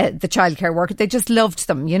the childcare worker. They just loved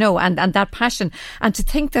them, you know, and that passion. And to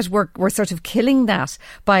think that we're sort of killing that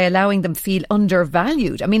by allowing them feel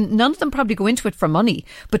undervalued. I mean, none of them probably go into it for money,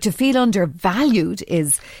 but to feel undervalued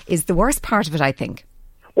is the worst part of it, I think.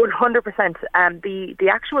 100%. The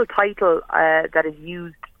actual title that is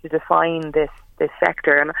used to define this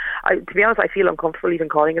sector, and to be honest, I feel uncomfortable even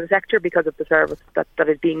calling it a sector because of the service that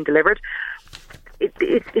is being delivered.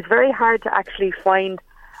 It's very hard to actually find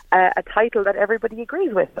a title that everybody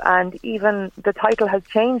agrees with, and even the title has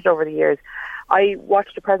changed over the years. I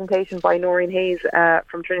watched a presentation by Noreen Hayes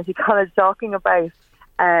from Trinity College talking about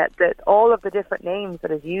that all of the different names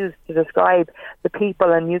that is used to describe the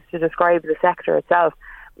people and used to describe the sector itself.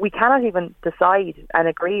 We cannot even decide and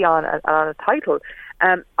agree on a title.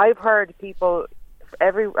 I've heard people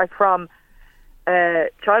from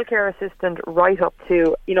childcare assistant right up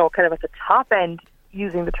to, you know, kind of at the top end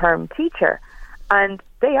using the term teacher, and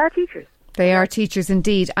they are teachers. They are teachers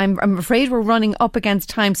indeed. I'm afraid we're running up against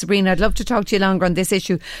time, Sabrina. I'd love to talk to you longer on this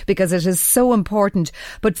issue because it is so important.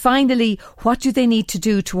 But finally, what do they need to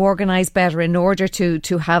do to organise better in order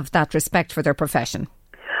to have that respect for their profession?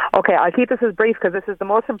 Okay, I'll keep this as brief because this is the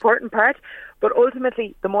most important part. But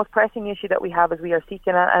ultimately, the most pressing issue that we have is we are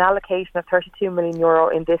seeking an allocation of €32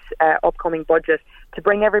 million in this upcoming budget to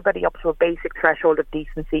bring everybody up to a basic threshold of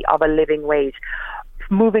decency of a living wage.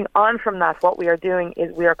 Moving on from that, what we are doing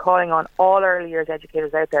is we are calling on all early years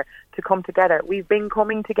educators out there to come together. We've been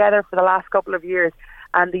coming together for the last couple of years,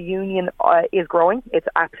 and the union is growing. It's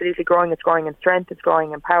absolutely growing. It's growing in strength. It's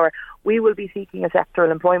growing in power. We will be seeking a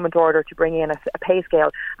sectoral employment order to bring in a pay scale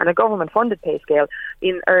and a government-funded pay scale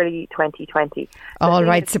in early 2020. All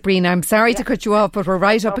right, Sabrina, I'm sorry to cut you off, but we're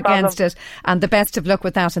right up against it. And the best of luck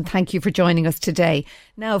with that, and thank you for joining us today.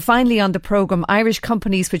 Now, finally on the programme, Irish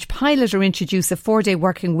companies which pilot or introduce a 4-day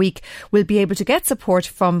working week will be able to get support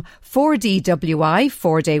from 4DWI,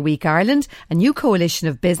 4-Day Week Ireland, a new coalition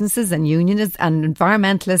of businesses and unionists and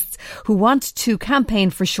environmentalists who want to campaign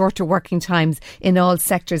for shorter working times in all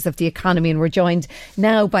sectors of the economy. And we're joined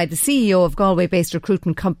now by the CEO of Galway-based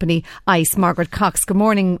recruitment company ICE, Margaret Cox. Good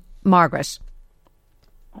morning, Margaret.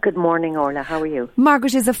 Good morning, Orla. How are you?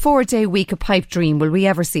 Margaret, is a 4-day week a pipe dream? Will we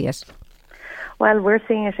ever see it? Well, we're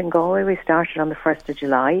seeing it in Galway. We started on the 1st of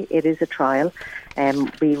July. It is a trial.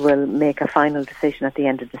 We will make a final decision at the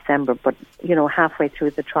end of December. But, halfway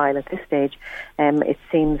through the trial at this stage, it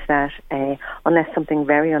seems that unless something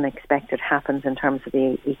very unexpected happens in terms of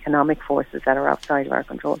the economic forces that are outside of our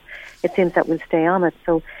control, it seems that we'll stay on it.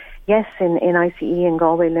 So, yes, in ICE, in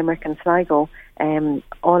Galway, Limerick and Sligo,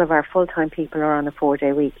 all of our full-time people are on a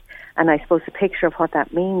 4-day week. And I suppose the picture of what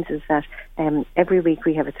that means is that every week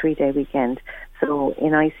we have a 3-day weekend. So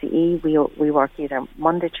in ICE, we work either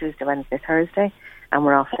Monday, Tuesday, Wednesday, Thursday, and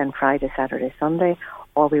we're off then Friday, Saturday, Sunday,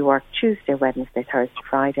 or we work Tuesday, Wednesday, Thursday,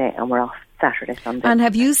 Friday, and we're off Saturday, Sunday. And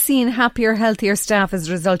have you seen happier, healthier staff as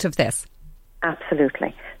a result of this?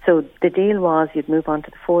 Absolutely. So the deal was you'd move on to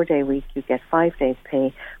the 4-day week, you get 5 days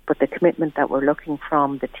pay, but the commitment that we're looking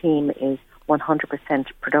from the team is 100%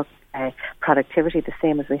 productivity, the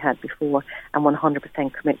same as we had before, and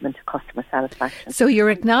 100% commitment to customer satisfaction. So you're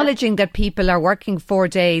acknowledging that people are working 4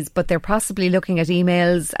 days, but they're possibly looking at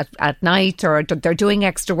emails at night, or they're doing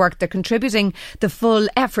extra work. They're contributing the full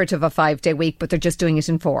effort of a 5-day week, but they're just doing it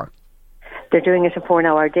in 4. They're doing it in 4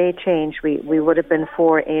 now. Our day change, we would have been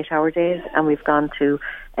 4 8-hour days, and we've gone to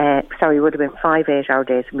would have been 5 8-hour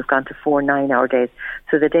days, and we've gone to 4 9-hour days.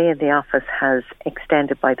 So the day in the office has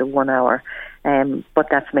extended by the 1 hour, but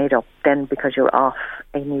that's made up then because you're off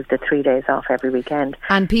and you have the 3 days off every weekend.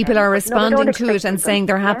 And people are responding to it and saying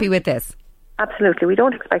they're happy with this. Absolutely. We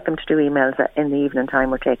don't expect them to do emails in the evening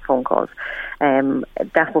time or take phone calls.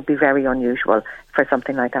 That would be very unusual for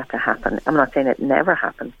something like that to happen. I'm not saying it never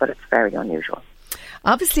happens, but it's very unusual.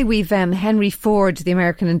 Obviously, we've Henry Ford, the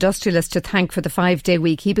American industrialist, to thank for the 5-day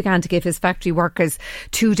week. He began to give his factory workers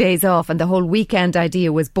 2 days off, and the whole weekend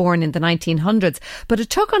idea was born in the 1900s. But it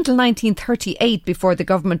took until 1938 before the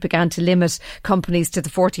government began to limit companies to the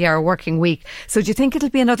 40-hour working week. So do you think it'll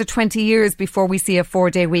be another 20 years before we see a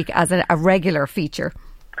 4-day week as a regular feature?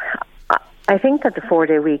 I think that the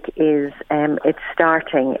 4-day week is, it's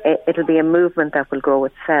starting. It'll be a movement that will grow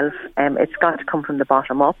itself. It's got to come from the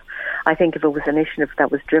bottom up. I think if it was an initiative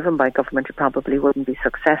that was driven by government, it probably wouldn't be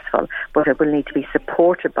successful, but it will need to be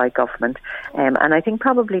supported by government. And I think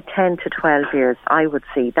probably 10 to 12 years, I would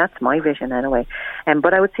see. That's my vision anyway.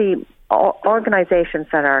 But I would see organisations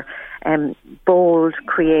that are bold,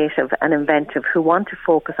 creative and inventive, who want to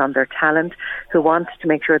focus on their talent, who want to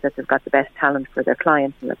make sure that they've got the best talent for their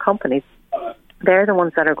clients and their companies. They're the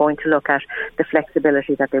ones that are going to look at the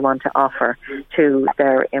flexibility that they want to offer to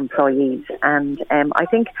their employees. And I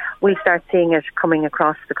think we'll start seeing it coming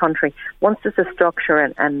across the country. Once there's a structure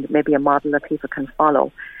and maybe a model that people can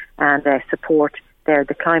follow and support there.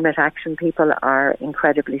 The climate action people are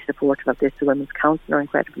incredibly supportive of this. The Women's Council are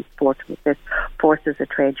incredibly supportive of this. Forces, a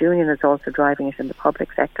trade union, is also driving it in the public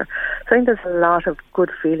sector. So I think there's a lot of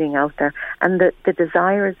good feeling out there, and the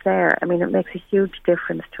desire is there. I mean, it makes a huge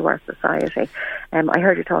difference to our society. I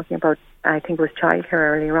heard you talking about, I think it was childcare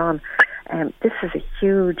earlier on. This is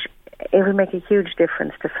it will make a huge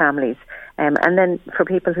difference to families. And then for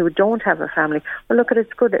people who don't have a family, well, look,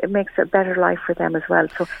 it's good. It makes a better life for them as well.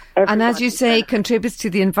 So, and as you say, contributes to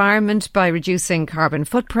the environment by reducing carbon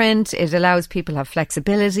footprint. It allows people to have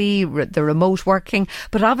flexibility, the remote working.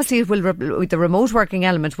 But obviously, it will the remote working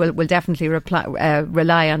element will definitely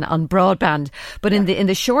rely on broadband. But in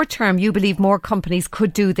the short term, you believe more companies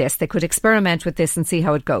could do this. They could experiment with this and see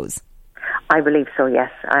how it goes. I believe so,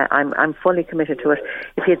 yes. I'm fully committed to it.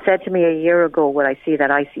 If you had said to me a year ago, would I see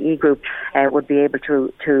that ICE Group would be able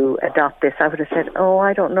to adopt this, I would have said,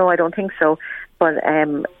 I don't know, I don't think so. But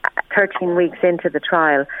 13 weeks into the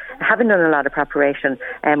trial, having done a lot of preparation,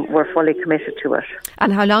 we're fully committed to it.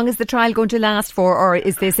 And how long is the trial going to last for, or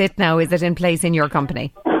is this it now? Is it in place in your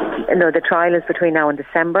company? No, the trial is between now and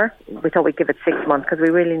December. We thought we'd give it 6 months because we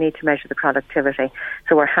really need to measure the productivity.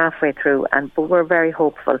 So we're halfway through, but we're very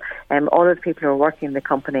hopeful. All of the people who are working in the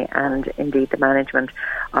company and indeed the management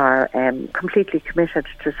are completely committed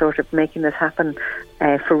to sort of making this happen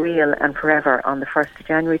for real and forever on the 1st of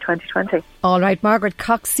January 2020. All right, Margaret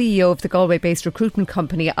Cox, CEO of the Galway-based recruitment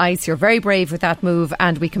company ICE. You're very brave with that move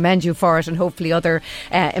and we commend you for it, and hopefully other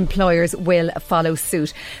employers will follow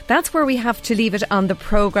suit. That's where we have to leave it on the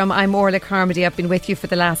programme. I'm Orla Carmody. I've been with you for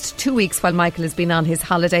the last 2 weeks while Michael has been on his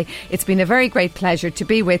holiday. It's been a very great pleasure to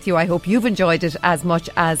be with you. I hope you've enjoyed it as much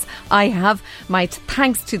as I have. My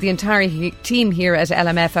thanks to the entire team here at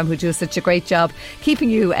LMFM who do such a great job keeping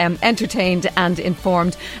you entertained and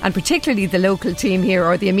informed, and particularly the local team here,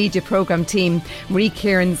 or the immediate programme team, Marie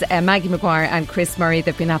Kearns, Maggie Maguire and Chris Murray.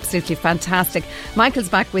 They've been absolutely fantastic. Michael's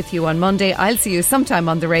back with you on Monday. I'll see you sometime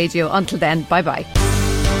on the radio. Until then, bye-bye.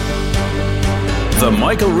 The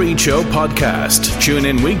Michael Reid Show podcast. Tune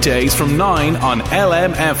in weekdays from 9 on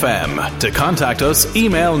LMFM. To contact us,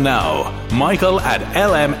 email now,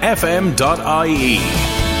 michael@lmfm.ie.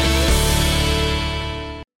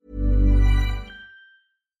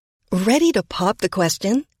 Ready to pop the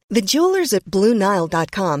question? The jewelers at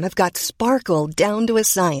BlueNile.com have got sparkle down to a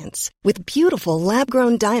science with beautiful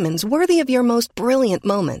lab-grown diamonds worthy of your most brilliant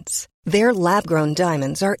moments. Their lab-grown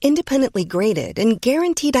diamonds are independently graded and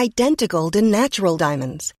guaranteed identical to natural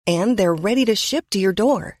diamonds, and they're ready to ship to your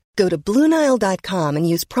door. Go to BlueNile.com and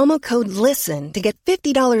use promo code LISTEN to get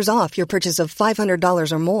 $50 off your purchase of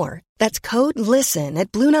 $500 or more. That's code LISTEN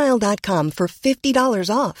at BlueNile.com for $50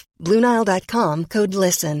 off. BlueNile.com, code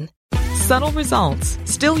LISTEN. Subtle results,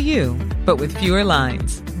 still you, but with fewer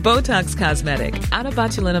lines. Botox Cosmetic, out of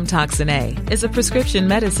botulinum toxin A, is a prescription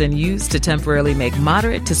medicine used to temporarily make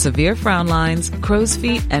moderate to severe frown lines, crow's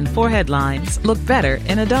feet, and forehead lines look better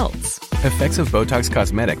in adults. Effects of Botox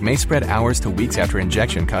Cosmetic may spread hours to weeks after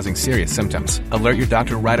injection, causing serious symptoms. Alert your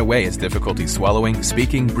doctor right away as difficulty swallowing,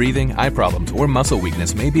 speaking, breathing, eye problems, or muscle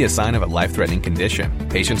weakness may be a sign of a life-threatening condition.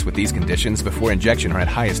 Patients with these conditions before injection are at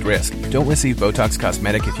highest risk. Don't receive Botox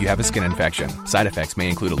Cosmetic if you have a skin infection. Side effects may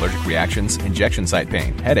include allergic reactions, injection site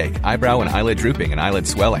pain, headache, eyebrow and eyelid drooping, and eyelid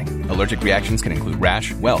swelling. Allergic reactions can include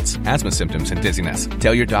rash, welts, asthma symptoms, and dizziness.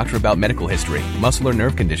 Tell your doctor about medical history, muscle or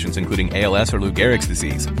nerve conditions including ALS or Lou Gehrig's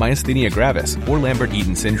disease, myasthenia gravis, or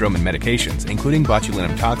Lambert-Eaton syndrome, and medications, including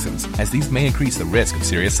botulinum toxins, as these may increase the risk of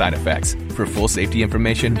serious side effects. For full safety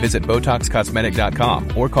information, visit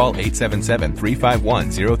BotoxCosmetic.com or call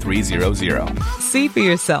 877-351-0300. See for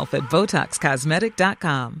yourself at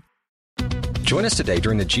BotoxCosmetic.com. Join us today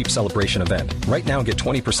during the Jeep Celebration event. Right now, get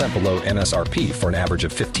 20% below MSRP for an average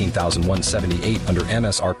of $15,178 under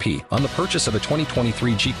MSRP on the purchase of a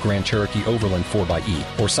 2023 Jeep Grand Cherokee Overland 4xE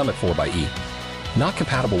or Summit 4xE. Not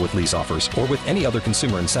compatible with lease offers or with any other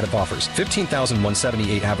consumer incentive offers.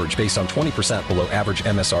 $15,178 average based on 20% below average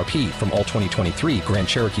MSRP from all 2023 Grand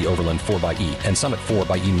Cherokee Overland 4xE and Summit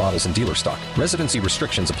 4xE models in dealer stock. Residency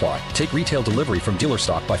restrictions apply. Take retail delivery from dealer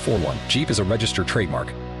stock by 4/1. Jeep is a registered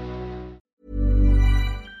trademark.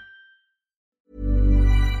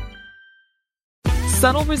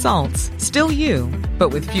 Subtle results, still you, but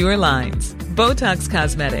with fewer lines. Botox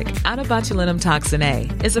Cosmetic, out of botulinum toxin A,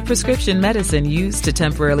 is a prescription medicine used to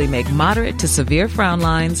temporarily make moderate to severe frown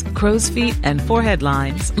lines, crow's feet, and forehead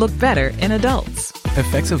lines look better in adults.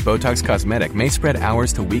 Effects of Botox Cosmetic may spread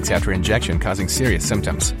hours to weeks after injection, causing serious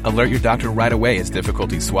symptoms. Alert your doctor right away as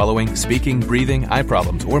difficulty swallowing, speaking, breathing, eye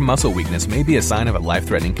problems, or muscle weakness may be a sign of a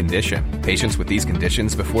life-threatening condition. Patients with these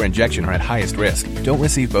conditions before injection are at highest risk. Don't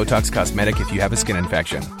receive Botox Cosmetic if you have a skin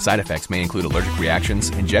infection. Side effects may include allergic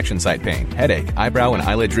reactions, injection site pain, headache, eyebrow and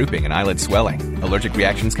eyelid drooping, and eyelid swelling. Allergic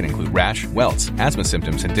reactions can include rash, welts, asthma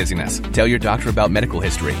symptoms, and dizziness. Tell your doctor about medical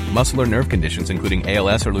history, muscle or nerve conditions including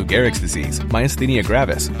ALS or Lou Gehrig's disease, myasthenia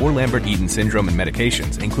gravis, or Lambert-Eaton syndrome, and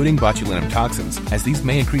medications, including botulinum toxins, as these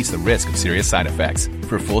may increase the risk of serious side effects.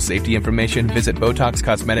 For full safety information, visit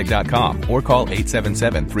BotoxCosmetic.com or call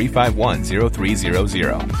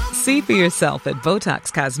 877-351-0300. See for yourself at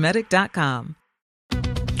BotoxCosmetic.com.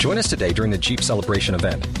 Join us today during the Jeep Celebration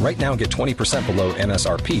event. Right now, get 20% below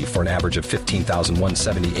MSRP for an average of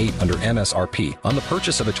 $15,178 under MSRP on the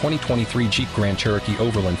purchase of a 2023 Jeep Grand Cherokee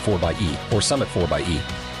Overland 4xE or Summit 4xE.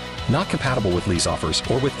 Not compatible with lease offers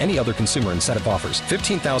or with any other consumer incentive offers.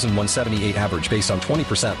 $15,178 average based on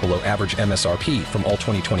 20% below average MSRP from all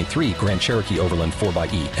 2023 Grand Cherokee Overland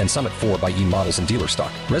 4xE and Summit 4xE models in dealer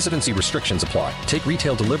stock. Residency restrictions apply. Take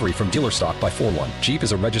retail delivery from dealer stock by 4/1. Jeep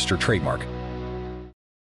is a registered trademark.